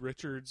Reed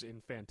Richards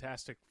in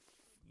Fantastic...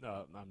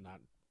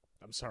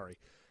 I'm sorry.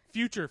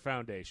 Future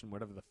Foundation,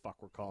 whatever the fuck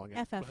we're calling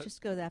it. FF,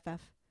 just go with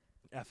FF.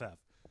 FF.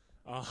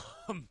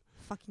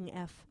 Fucking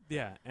F.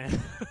 Yeah. And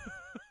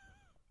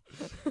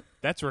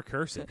That's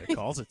recursive. It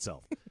calls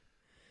itself.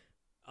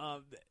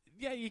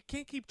 Yeah, you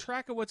can't keep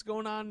track of what's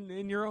going on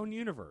in your own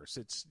universe.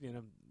 It's,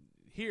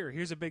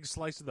 here's a big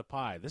slice of the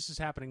pie. This is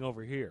happening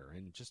over here,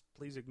 and just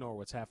please ignore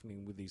what's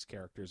happening with these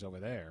characters over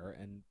there.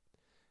 And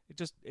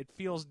it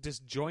feels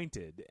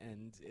disjointed,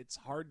 and it's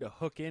hard to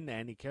hook into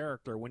any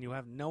character when you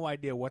have no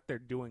idea what they're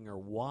doing or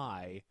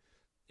why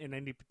in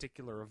any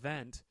particular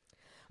event.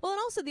 Well, and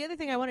also the other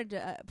thing I wanted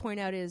to point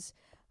out is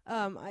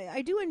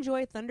I do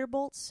enjoy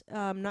Thunderbolts,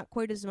 not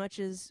quite as much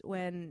as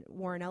when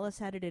Warren Ellis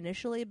had it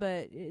initially,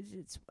 but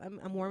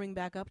I'm warming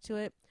back up to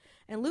it.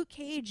 And Luke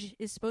Cage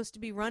is supposed to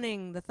be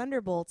running the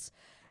Thunderbolts,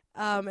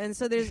 and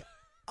so there's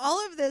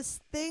all of this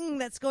thing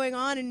that's going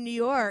on in New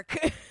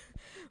York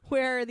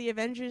where the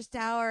Avengers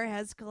Tower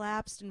has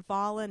collapsed and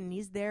fallen, and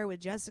he's there with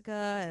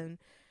Jessica and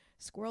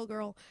Squirrel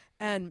Girl,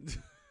 and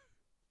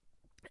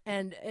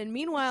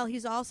meanwhile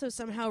he's also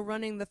somehow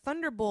running the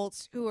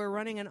Thunderbolts, who are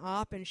running an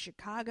op in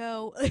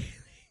Chicago.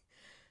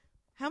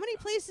 How many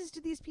places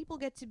do these people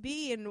get to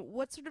be, and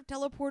what sort of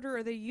teleporter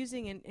are they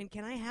using, and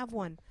can I have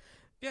one?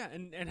 Yeah,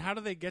 and how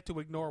do they get to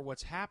ignore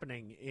what's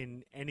happening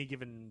in any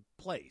given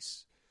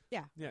place?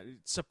 Yeah.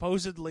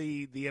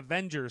 Supposedly, the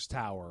Avengers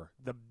Tower,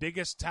 the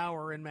biggest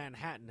tower in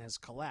Manhattan, has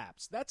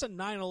collapsed. That's a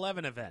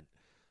 9/11 event.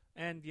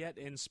 And yet,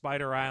 in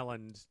Spider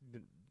Island,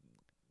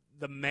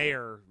 the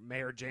Mayor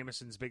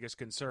Jameson's biggest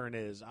concern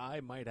is,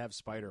 I might have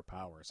spider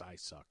powers. I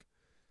suck.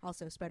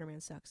 Also,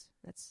 Spider-Man sucks.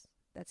 That's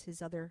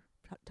his other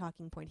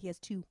talking point. He has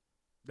two.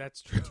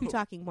 That's true. 2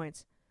 talking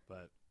points.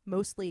 But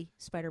mostly,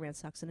 Spider-Man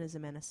sucks and is a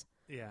menace.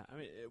 Yeah, I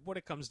mean, what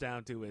it comes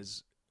down to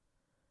is,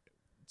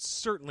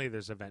 certainly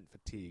there's event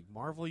fatigue.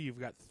 Marvel, you've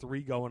got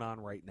 3 going on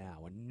right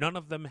now, and none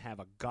of them have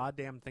a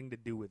goddamn thing to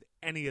do with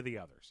any of the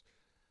others.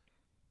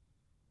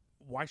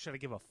 Why should I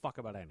give a fuck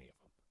about any of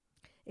them?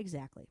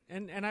 Exactly.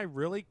 And I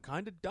really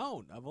kind of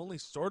don't. I've only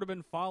sort of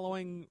been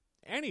following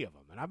any of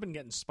them, and I've been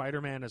getting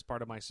Spider-Man as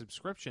part of my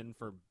subscription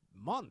for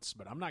months,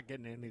 but I'm not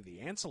getting any of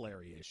the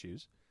ancillary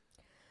issues.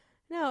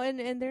 No,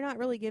 and they're not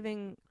really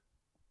giving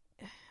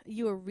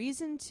you a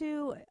reason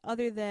to,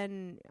 other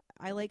than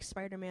I like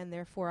Spider-Man,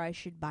 therefore I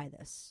should buy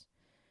this.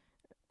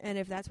 And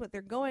if that's what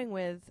they're going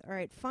with, all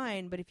right,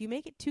 fine. But if you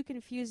make it too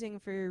confusing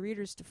for your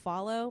readers to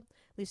follow,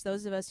 at least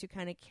those of us who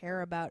kind of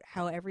care about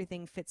how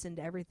everything fits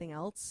into everything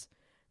else,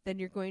 then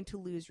you're going to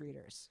lose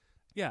readers.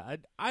 Yeah,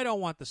 I don't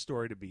want the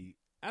story to be,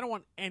 I don't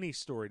want any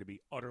story to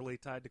be utterly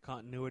tied to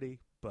continuity,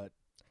 but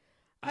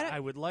I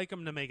would like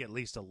them to make at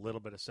least a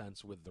little bit of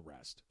sense with the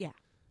rest. Yeah.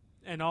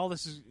 And all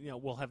this is,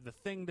 we'll have the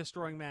Thing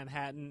destroying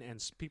Manhattan and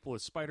people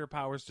with spider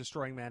powers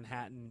destroying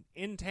Manhattan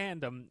in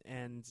tandem,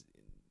 and,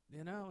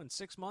 in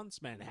 6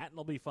 months, Manhattan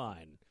will be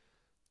fine.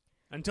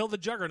 Until the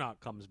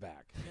Juggernaut comes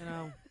back,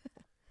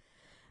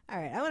 All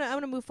right, I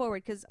want to move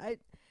forward, because I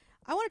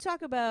want to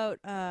talk about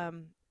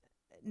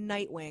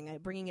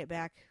Nightwing, bringing it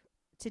back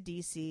to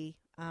DC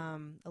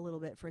a little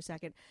bit for a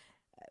second.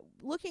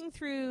 Looking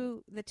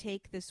through the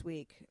take this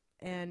week,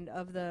 and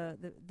of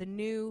the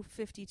new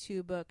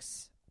 52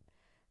 books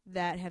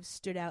that have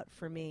stood out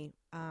for me,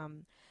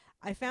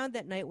 I found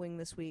that Nightwing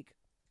this week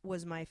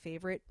was my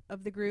favorite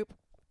of the group,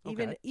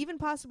 even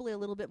possibly a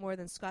little bit more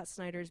than Scott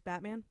Snyder's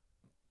Batman.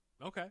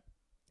 Okay.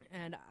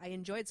 And I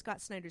enjoyed Scott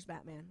Snyder's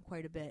Batman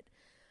quite a bit.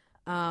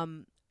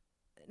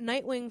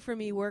 Nightwing for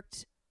me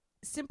worked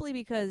simply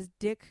because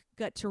Dick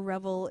got to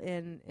revel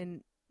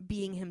in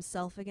being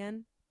himself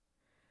again,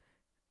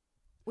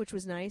 which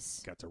was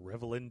nice. Got to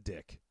revel in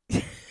Dick.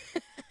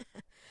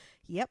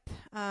 Yep.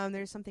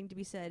 There's something to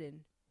be said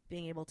in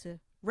being able to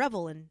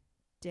revel in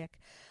Dick.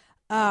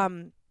 All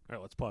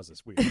right, let's pause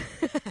this. But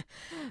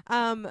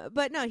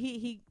no,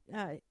 he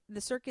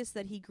the circus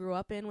that he grew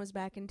up in was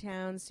back in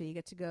town, so you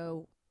get to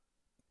go,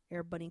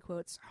 air bunny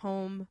quotes,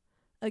 home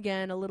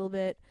again a little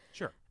bit.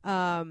 Sure.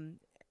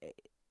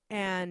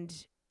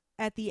 And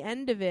at the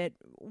end of it,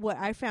 what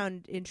I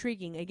found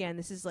intriguing, again,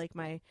 this is like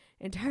my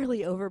entirely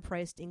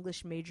overpriced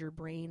English major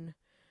brain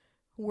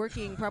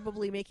working,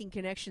 probably making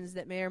connections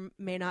that may or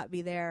may not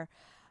be there.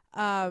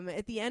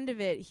 At the end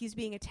of it, he's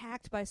being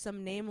attacked by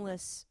some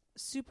nameless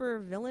super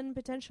villain,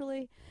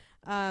 potentially,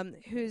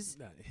 who's...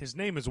 His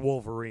name is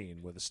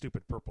Wolverine with a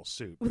stupid purple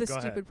suit. With a Go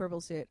stupid ahead. purple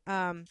suit.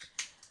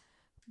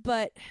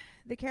 But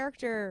the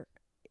character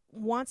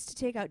wants to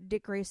take out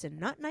Dick Grayson,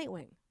 not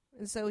Nightwing.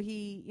 And so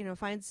he,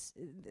 finds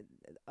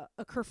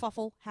a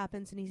kerfuffle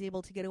happens, and he's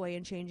able to get away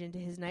and change into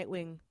his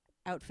Nightwing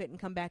outfit and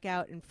come back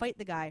out and fight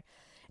the guy.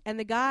 And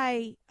the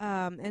guy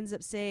ends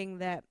up saying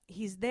that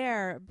he's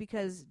there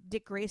because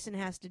Dick Grayson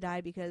has to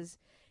die because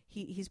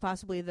he's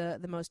possibly the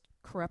most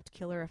corrupt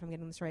killer, if I'm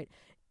getting this right,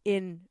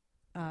 in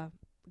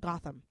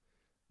Gotham.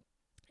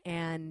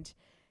 And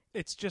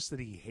it's just that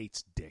he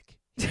hates Dick.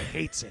 He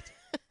hates it.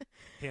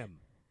 Him.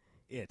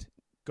 It.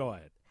 Go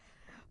ahead.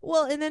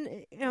 Well, and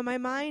then my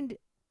mind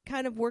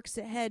kind of works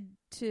ahead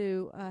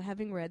to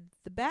having read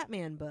the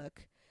Batman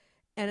book.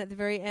 And at the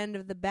very end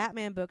of the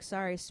Batman book,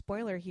 sorry,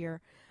 spoiler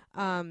here,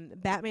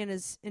 Batman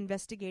is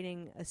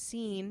investigating a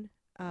scene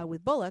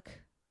with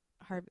Bullock,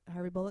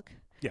 Harvey Bullock.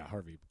 Yeah,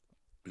 Harvey.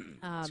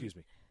 Excuse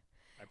me.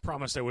 I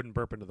promised I wouldn't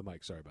burp into the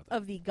mic. Sorry about that.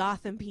 of the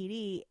Gotham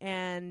PD,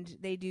 and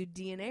they do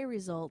DNA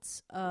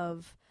results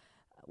of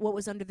what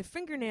was under the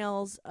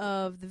fingernails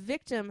of the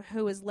victim,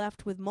 who was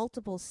left with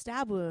multiple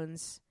stab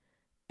wounds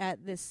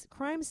at this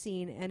crime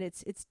scene, and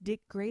it's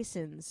Dick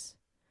Grayson's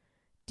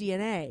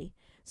DNA.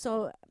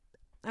 So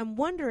I'm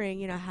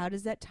wondering, how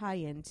does that tie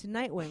into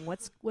Nightwing?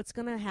 What's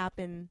going to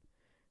happen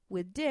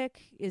with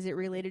Dick? Is it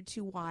related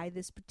to why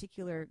this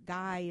particular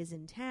guy is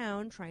in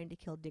town trying to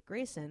kill Dick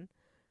Grayson?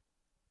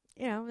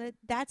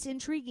 That's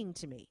intriguing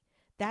to me.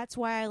 That's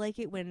why I like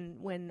it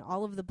when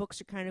all of the books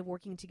are kind of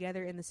working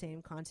together in the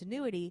same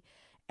continuity,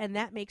 and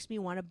that makes me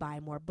want to buy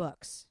more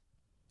books.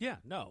 Yeah,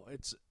 no,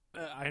 it's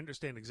I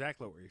understand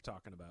exactly what you're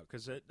talking about,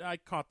 because I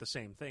caught the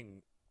same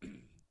thing.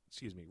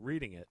 Excuse me,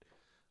 reading it.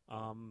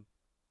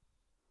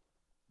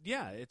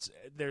 Yeah,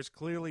 there's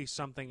clearly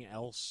something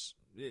else,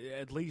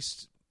 at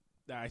least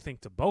I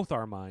think to both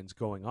our minds,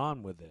 going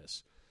on with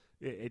this.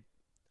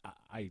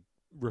 I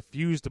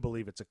refuse to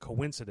believe it's a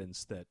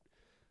coincidence that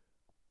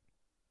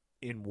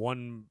in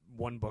one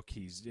book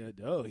he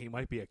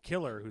might be a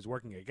killer who's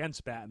working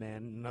against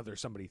Batman, and another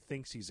somebody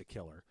thinks he's a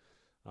killer.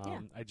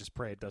 I just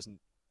pray it doesn't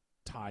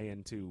tie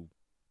into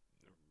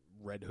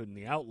Red Hood and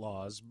the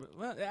Outlaws. But,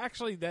 well,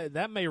 actually,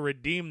 that may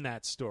redeem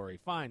that story.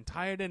 Fine,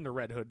 tie it into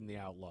Red Hood and the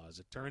Outlaws.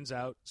 It turns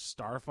out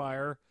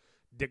Starfire,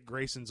 Dick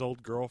Grayson's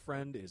old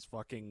girlfriend, is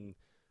fucking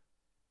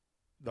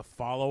the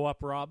follow-up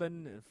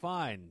Robin.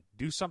 Fine,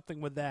 do something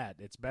with that.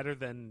 It's better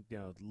than,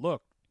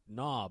 look,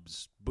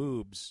 knobs,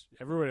 boobs.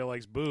 Everybody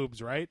likes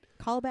boobs, right?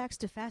 Callbacks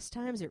to Fast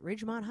Times at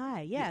Ridgemont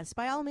High. Yes,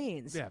 by all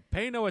means. Yeah,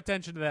 pay no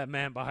attention to that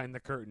man behind the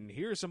curtain.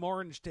 Here's some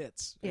orange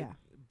tits. Yeah.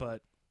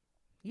 But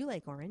you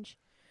like orange.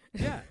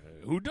 Yeah,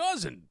 who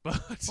doesn't?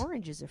 But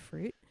orange is a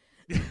fruit.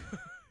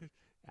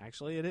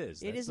 Actually, it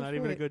is. It That's is not a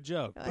even a fruit. good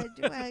joke.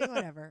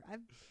 Whatever.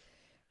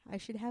 I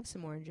should have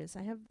some oranges.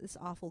 I have this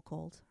awful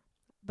cold,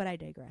 but I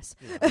digress.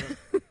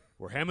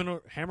 We're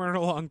hammering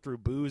along through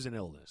booze and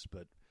illness,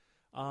 but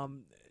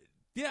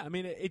yeah, I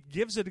mean, it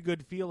gives it a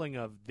good feeling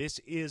of this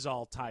is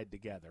all tied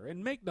together.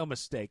 And make no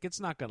mistake, it's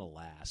not going to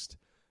last.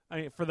 I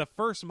mean, for the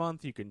first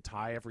month, you can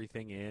tie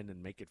everything in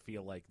and make it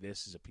feel like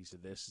this is a piece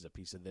of this is a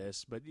piece of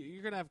this. But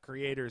you're going to have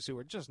creators who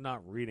are just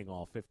not reading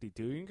all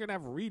 52. You're going to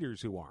have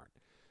readers who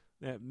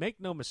aren't. Make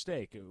no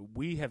mistake,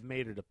 we have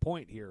made it a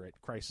point here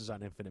at Crisis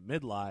on Infinite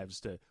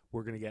Midlives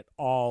we're going to get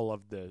all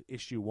of the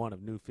issue 1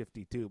 of New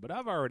 52. But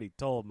I've already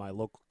told my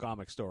local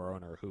comic store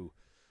owner, who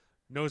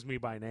knows me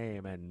by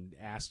name and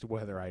asked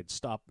whether I'd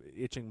stop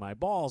itching my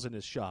balls in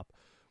his shop,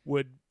 He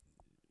was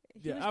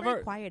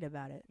very quiet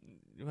about it.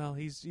 Well,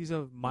 he's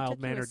a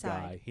mild-mannered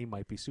guy. He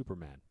might be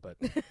Superman. But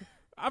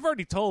I've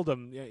already told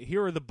him,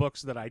 here are the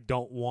books that I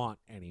don't want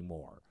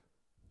anymore.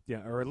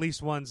 Yeah, or at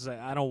least ones that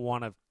I don't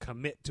want to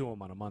commit to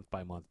them on a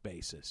month-by-month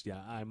basis.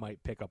 Yeah, I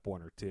might pick up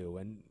one or two.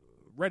 And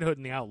Red Hood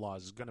and the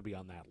Outlaws is going to be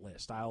on that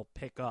list. I'll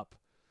pick up,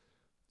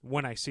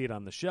 when I see it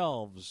on the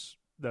shelves,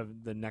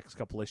 the next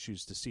couple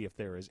issues to see if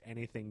there is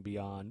anything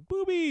beyond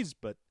boobies.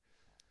 But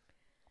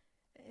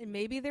and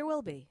maybe there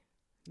will be.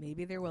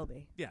 Maybe there will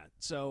be. Yeah,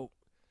 so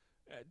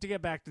to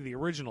get back to the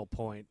original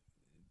point,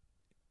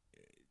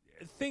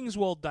 things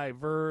will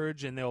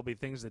diverge and there will be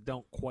things that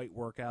don't quite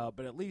work out,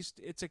 but at least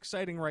it's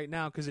exciting right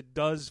now because it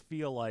does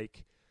feel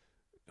like,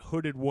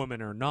 hooded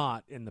woman or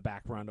not, in the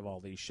background of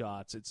all these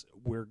shots,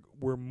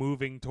 we're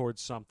moving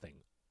towards something.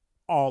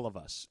 All of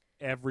us,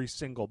 every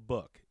single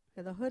book.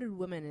 Yeah, the hooded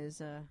woman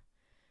is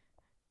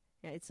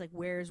it's like,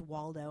 where's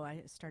Waldo?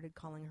 I started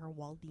calling her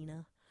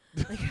Waldina.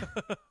 Like,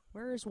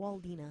 where is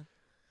Waldina?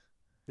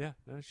 Yeah,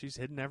 no, she's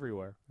hidden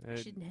everywhere.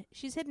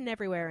 She's hidden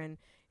everywhere, and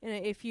in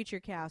a future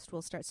cast,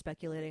 we'll start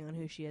speculating on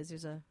who she is.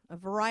 There's a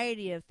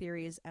variety of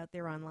theories out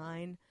there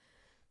online,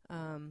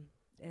 and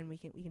we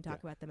can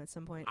talk about them at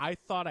some point. I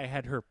thought I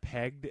had her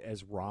pegged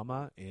as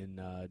Rama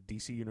in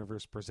DC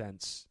Universe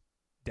Presents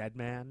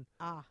Deadman.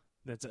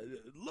 That's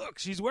look,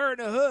 she's wearing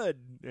a hood,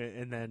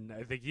 and then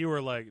I think you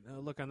were like,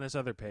 oh, look on this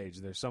other page.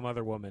 There's some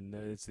other woman.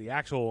 It's the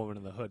actual woman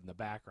in the hood in the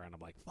background.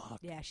 I'm like, fuck.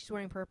 Yeah, she's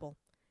wearing purple.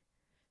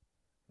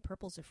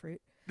 Purple's a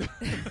fruit.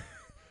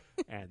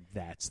 And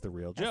that's the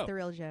real joke. That's the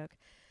real joke.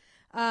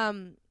 All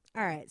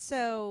right,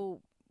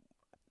 so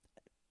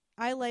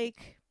I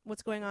like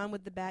what's going on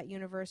with the Bat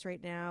universe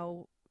right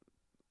now,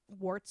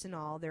 warts and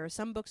all. There are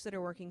some books that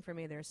are working for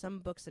me. There are some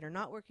books that are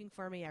not working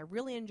for me. I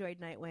really enjoyed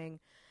Nightwing.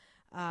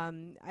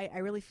 I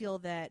really feel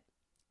that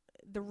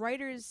the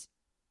writers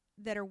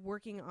that are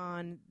working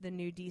on the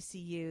new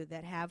DCU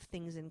that have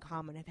things in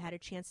common have had a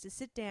chance to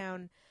sit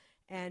down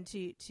and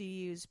to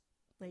use,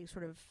 like,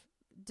 sort of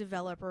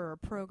developer or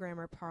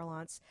programmer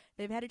parlance.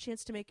 They've had a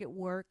chance to make it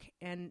work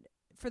and,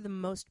 for the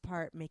most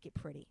part, make it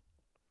pretty.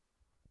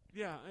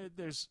 Yeah,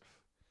 there's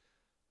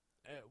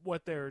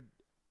what they're...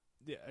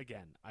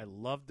 Again, I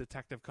loved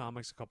Detective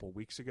Comics a couple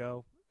weeks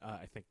ago.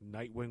 I think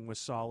Nightwing was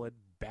solid.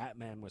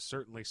 Batman was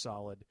certainly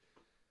solid.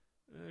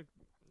 A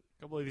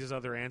couple of these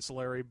other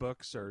ancillary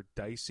books are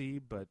dicey,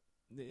 but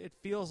it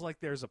feels like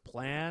there's a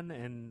plan,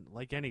 and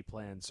like any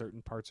plan,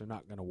 certain parts are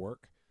not going to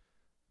work.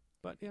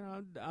 But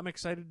I'm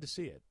excited to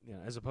see it.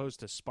 As opposed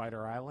to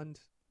Spider Island.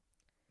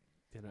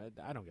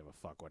 I don't give a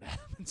fuck what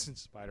happens in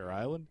Spider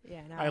Island.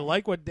 Yeah, no, I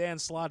like what Dan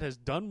Slott has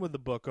done with the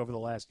book over the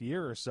last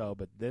year or so,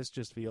 but this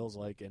just feels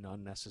like an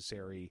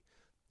unnecessary.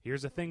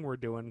 Here's a thing we're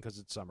doing because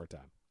it's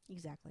summertime.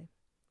 Exactly.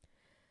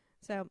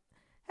 So,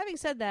 having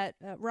said that,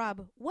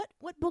 Rob, what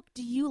book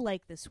do you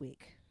like this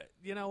week?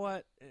 You know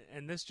what?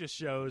 And this just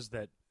shows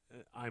that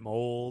I'm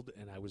old,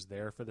 and I was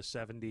there for the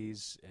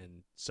 70s,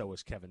 and so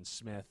was Kevin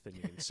Smith. And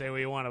you can say what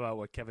you want about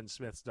what Kevin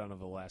Smith's done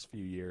over the last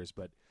few years,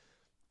 but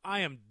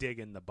I am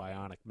digging The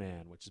Bionic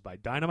Man, which is by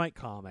Dynamite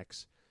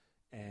Comics,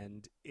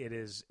 and it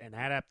is an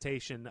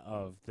adaptation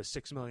of the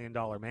 $6 Million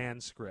Man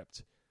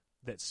script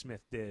that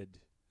Smith did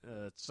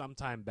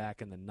sometime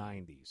back in the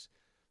 90s.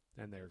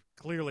 And they're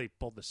clearly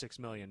pulled the $6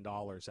 million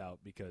out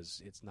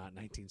because it's not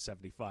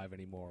 1975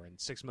 anymore, and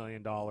 $6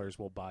 million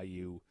will buy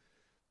you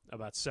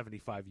about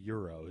 75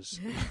 euros.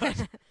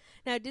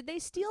 Now, did they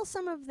steal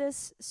some of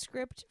this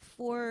script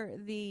for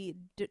the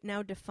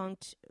now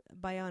defunct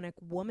Bionic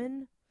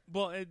Woman?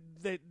 Well,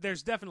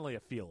 there's definitely a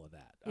feel of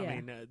that. Yeah. I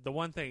mean, the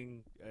one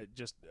thing,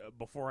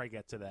 before I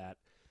get to that,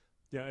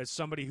 as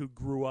somebody who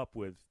grew up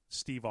with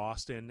Steve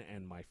Austin,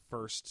 and my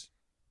first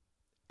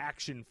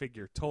action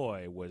figure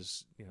toy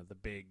was, the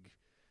big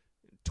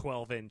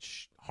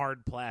 12-inch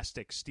hard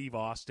plastic Steve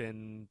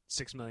Austin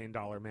 $6 Million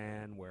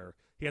Man, where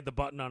he had the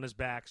button on his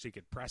back so he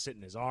could press it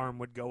and his arm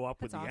would go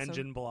up with the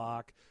engine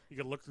block. You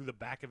could look through the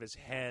back of his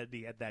head.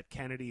 He had that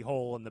Kennedy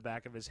hole in the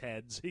back of his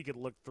head so he could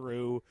look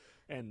through,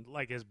 and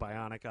like his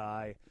bionic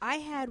eye. I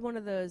had one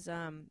of those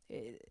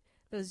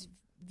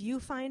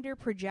viewfinder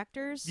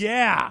projectors.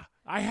 Yeah,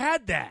 I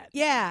had that.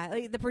 Yeah,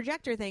 like the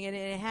projector thing, and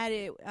it had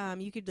it.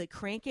 You could like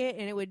crank it,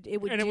 and it would.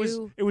 And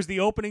do... it was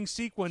the opening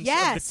sequence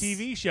yes. of the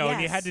TV show,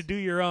 and you had to do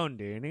your own.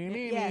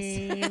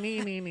 Yes.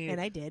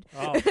 And I did.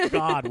 Oh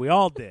God, we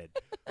all did.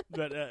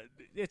 But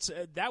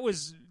that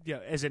was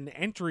as an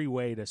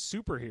entryway to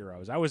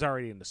superheroes. I was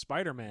already into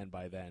Spider-Man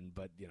by then,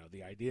 but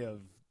the idea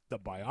of the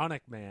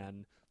Bionic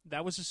Man,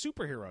 that was a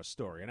superhero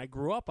story, and I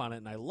grew up on it,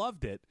 and I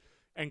loved it.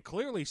 And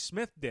clearly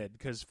Smith did,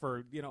 because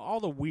for all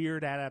the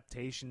weird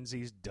adaptations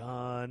he's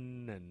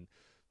done,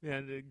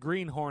 and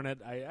Green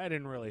Hornet, I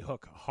didn't really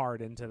hook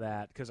hard into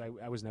that because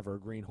I was never a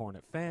Green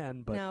Hornet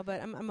fan. But no,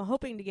 but I'm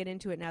hoping to get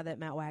into it now that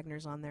Matt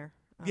Wagner's on there.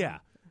 Yeah,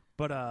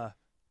 but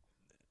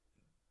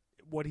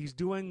what he's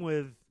doing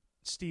with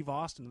Steve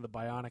Austin and the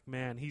Bionic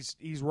Man, he's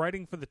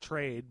writing for the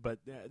trade, but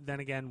then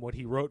again, what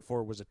he wrote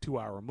for was a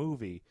 2-hour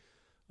movie.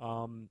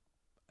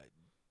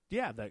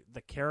 Yeah,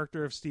 the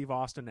character of Steve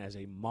Austin as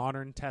a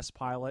modern test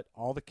pilot,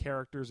 all the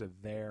characters are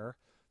there,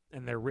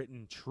 and they're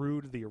written true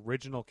to the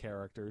original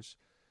characters.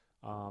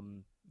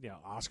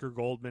 Oscar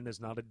Goldman is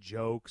not a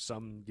joke,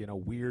 some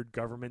weird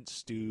government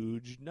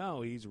stooge.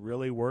 No, he's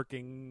really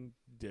working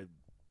to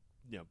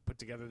put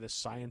together this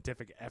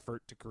scientific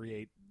effort to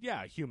create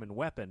a human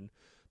weapon,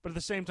 but at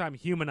the same time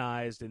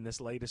humanized. In this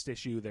latest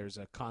issue, there's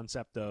a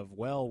concept of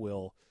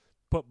we'll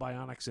put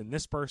bionics in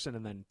this person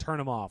and then turn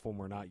them off when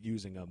we're not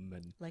using them,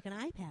 and like an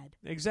iPad.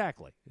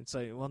 Exactly. It's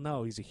like, well,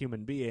 no, he's a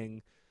human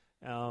being.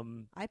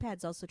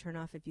 iPads also turn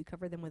off if you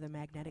cover them with a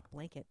magnetic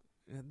blanket.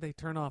 They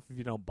turn off if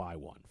you don't buy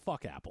one.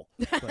 Fuck Apple.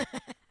 But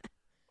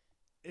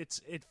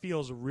it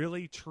feels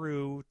really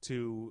true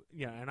to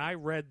and I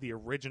read the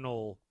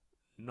original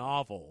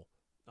novel.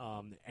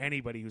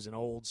 Anybody who's an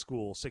old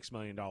school $6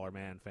 Million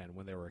Man fan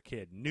when they were a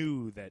kid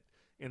knew that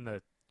in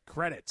the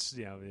credits,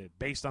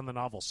 based on the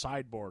novel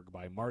Cyborg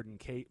by Martin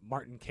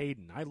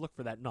Caidin. I looked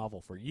for that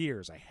novel for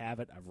years. I have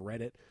it. I've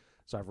read it.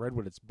 So I've read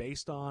what it's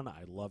based on.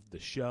 I loved the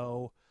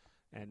show,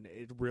 and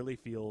it really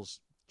feels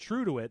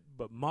true to it,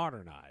 but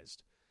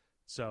modernized.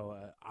 So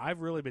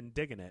I've really been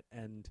digging it.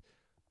 And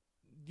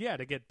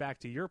to get back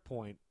to your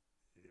point,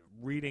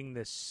 reading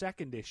this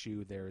second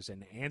issue, there's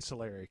an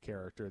ancillary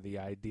character. The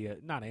idea,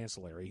 not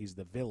ancillary, he's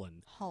the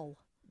villain. Hull.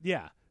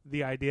 Yeah,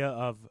 the idea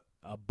of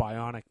a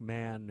bionic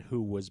man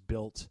who was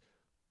built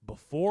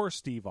before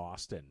Steve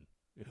Austin,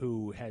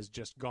 who has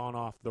just gone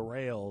off the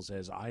rails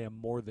as I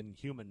am more than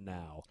human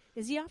now.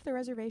 Is he off the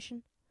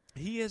reservation?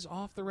 He is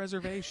off the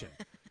reservation.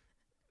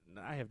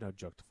 I have no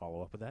joke to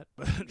follow up with that.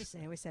 But I'm just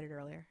saying, we said it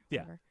earlier.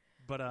 Yeah.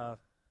 But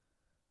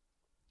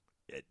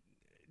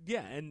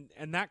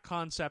and that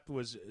concept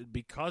was,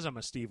 because I'm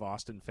a Steve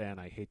Austin fan,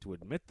 I hate to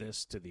admit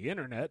this to the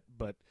internet,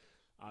 but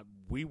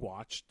we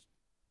watched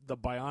the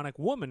Bionic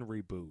Woman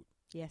reboot.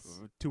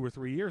 Yes. 2 or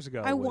 3 years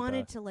ago. I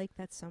wanted to like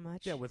that so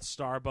much. Yeah, with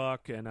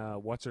Starbuck and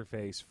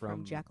what's-her-face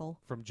from Jekyll.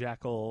 From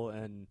Jekyll,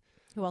 and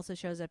who also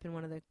shows up in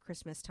one of the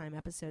Christmas time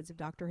episodes of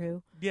Doctor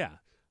Who. Yeah.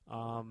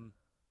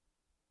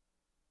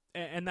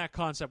 And that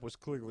concept was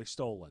clearly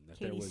stolen. That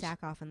Katie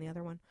Sackhoff in the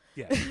other one.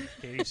 Yeah,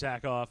 Katie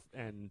Sackhoff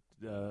and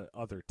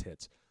other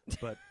tits.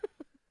 But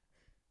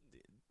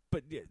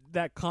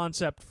that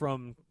concept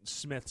from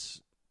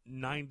Smith's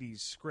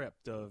 90s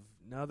script of,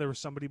 now there was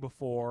somebody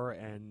before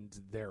and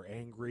they're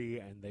angry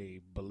and they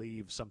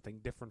believe something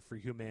different for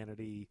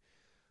humanity,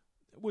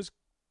 was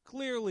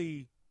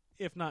clearly,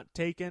 if not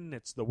taken,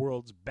 it's the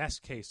world's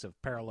best case of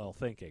parallel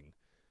thinking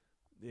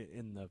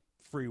in the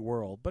free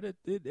world, but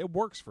it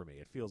works for me.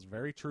 It feels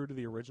very true to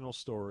the original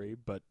story,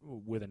 but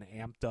with an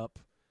amped up,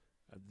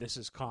 this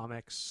is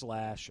comics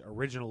 /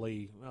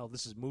 originally, well,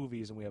 this is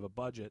movies and we have a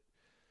budget.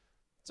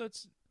 So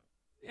it's,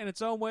 in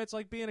its own way, it's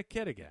like being a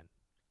kid again.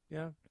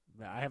 Yeah.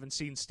 I haven't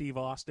seen Steve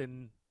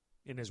Austin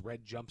in his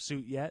red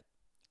jumpsuit yet.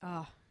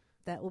 Oh,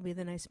 that will be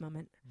the nice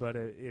moment. But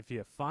if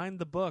you find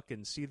the book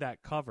and see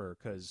that cover,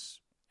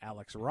 because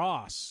Alex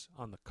Ross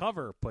on the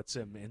cover puts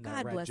him in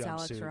that red jumpsuit. God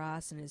bless Alex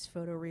Ross and his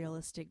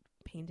photorealistic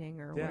painting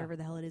or whatever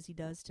the hell it is he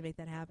does to make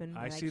that happen.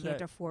 I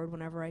can't afford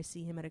whenever I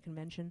see him at a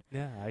convention.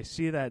 Yeah, I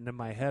see that, and in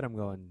my head I'm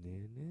going...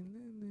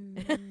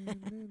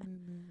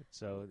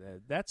 So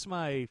that's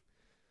my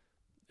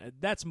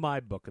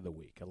book of the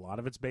week. A lot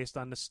of it's based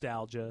on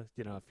nostalgia.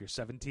 You know, if you're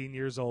 17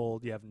 years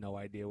old, you have no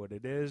idea what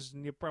it is,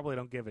 and you probably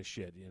don't give a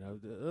shit. You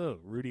know, oh,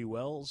 Rudy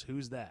Wells,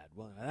 who's that?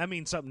 Well, that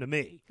means something to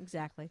me.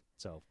 Exactly.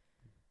 So,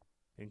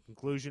 in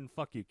conclusion,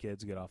 fuck you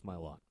kids, get off my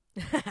lawn.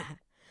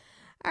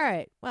 All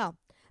right, well...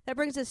 That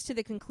brings us to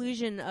the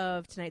conclusion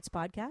of tonight's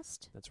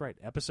podcast. That's right.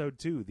 Episode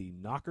 2, The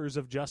Knockers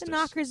of Justice. The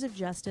Knockers of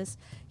Justice,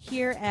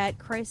 here at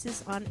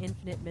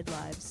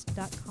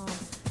crisisoninfiniteMidlives.com.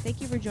 Thank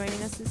you for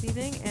joining us this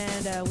evening,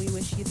 and we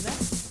wish you the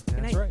best. Good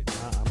That's night. right.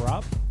 I'm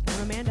Rob.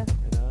 I'm Amanda. And,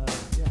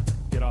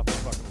 get off the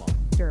fucking lawn.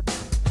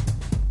 Derp.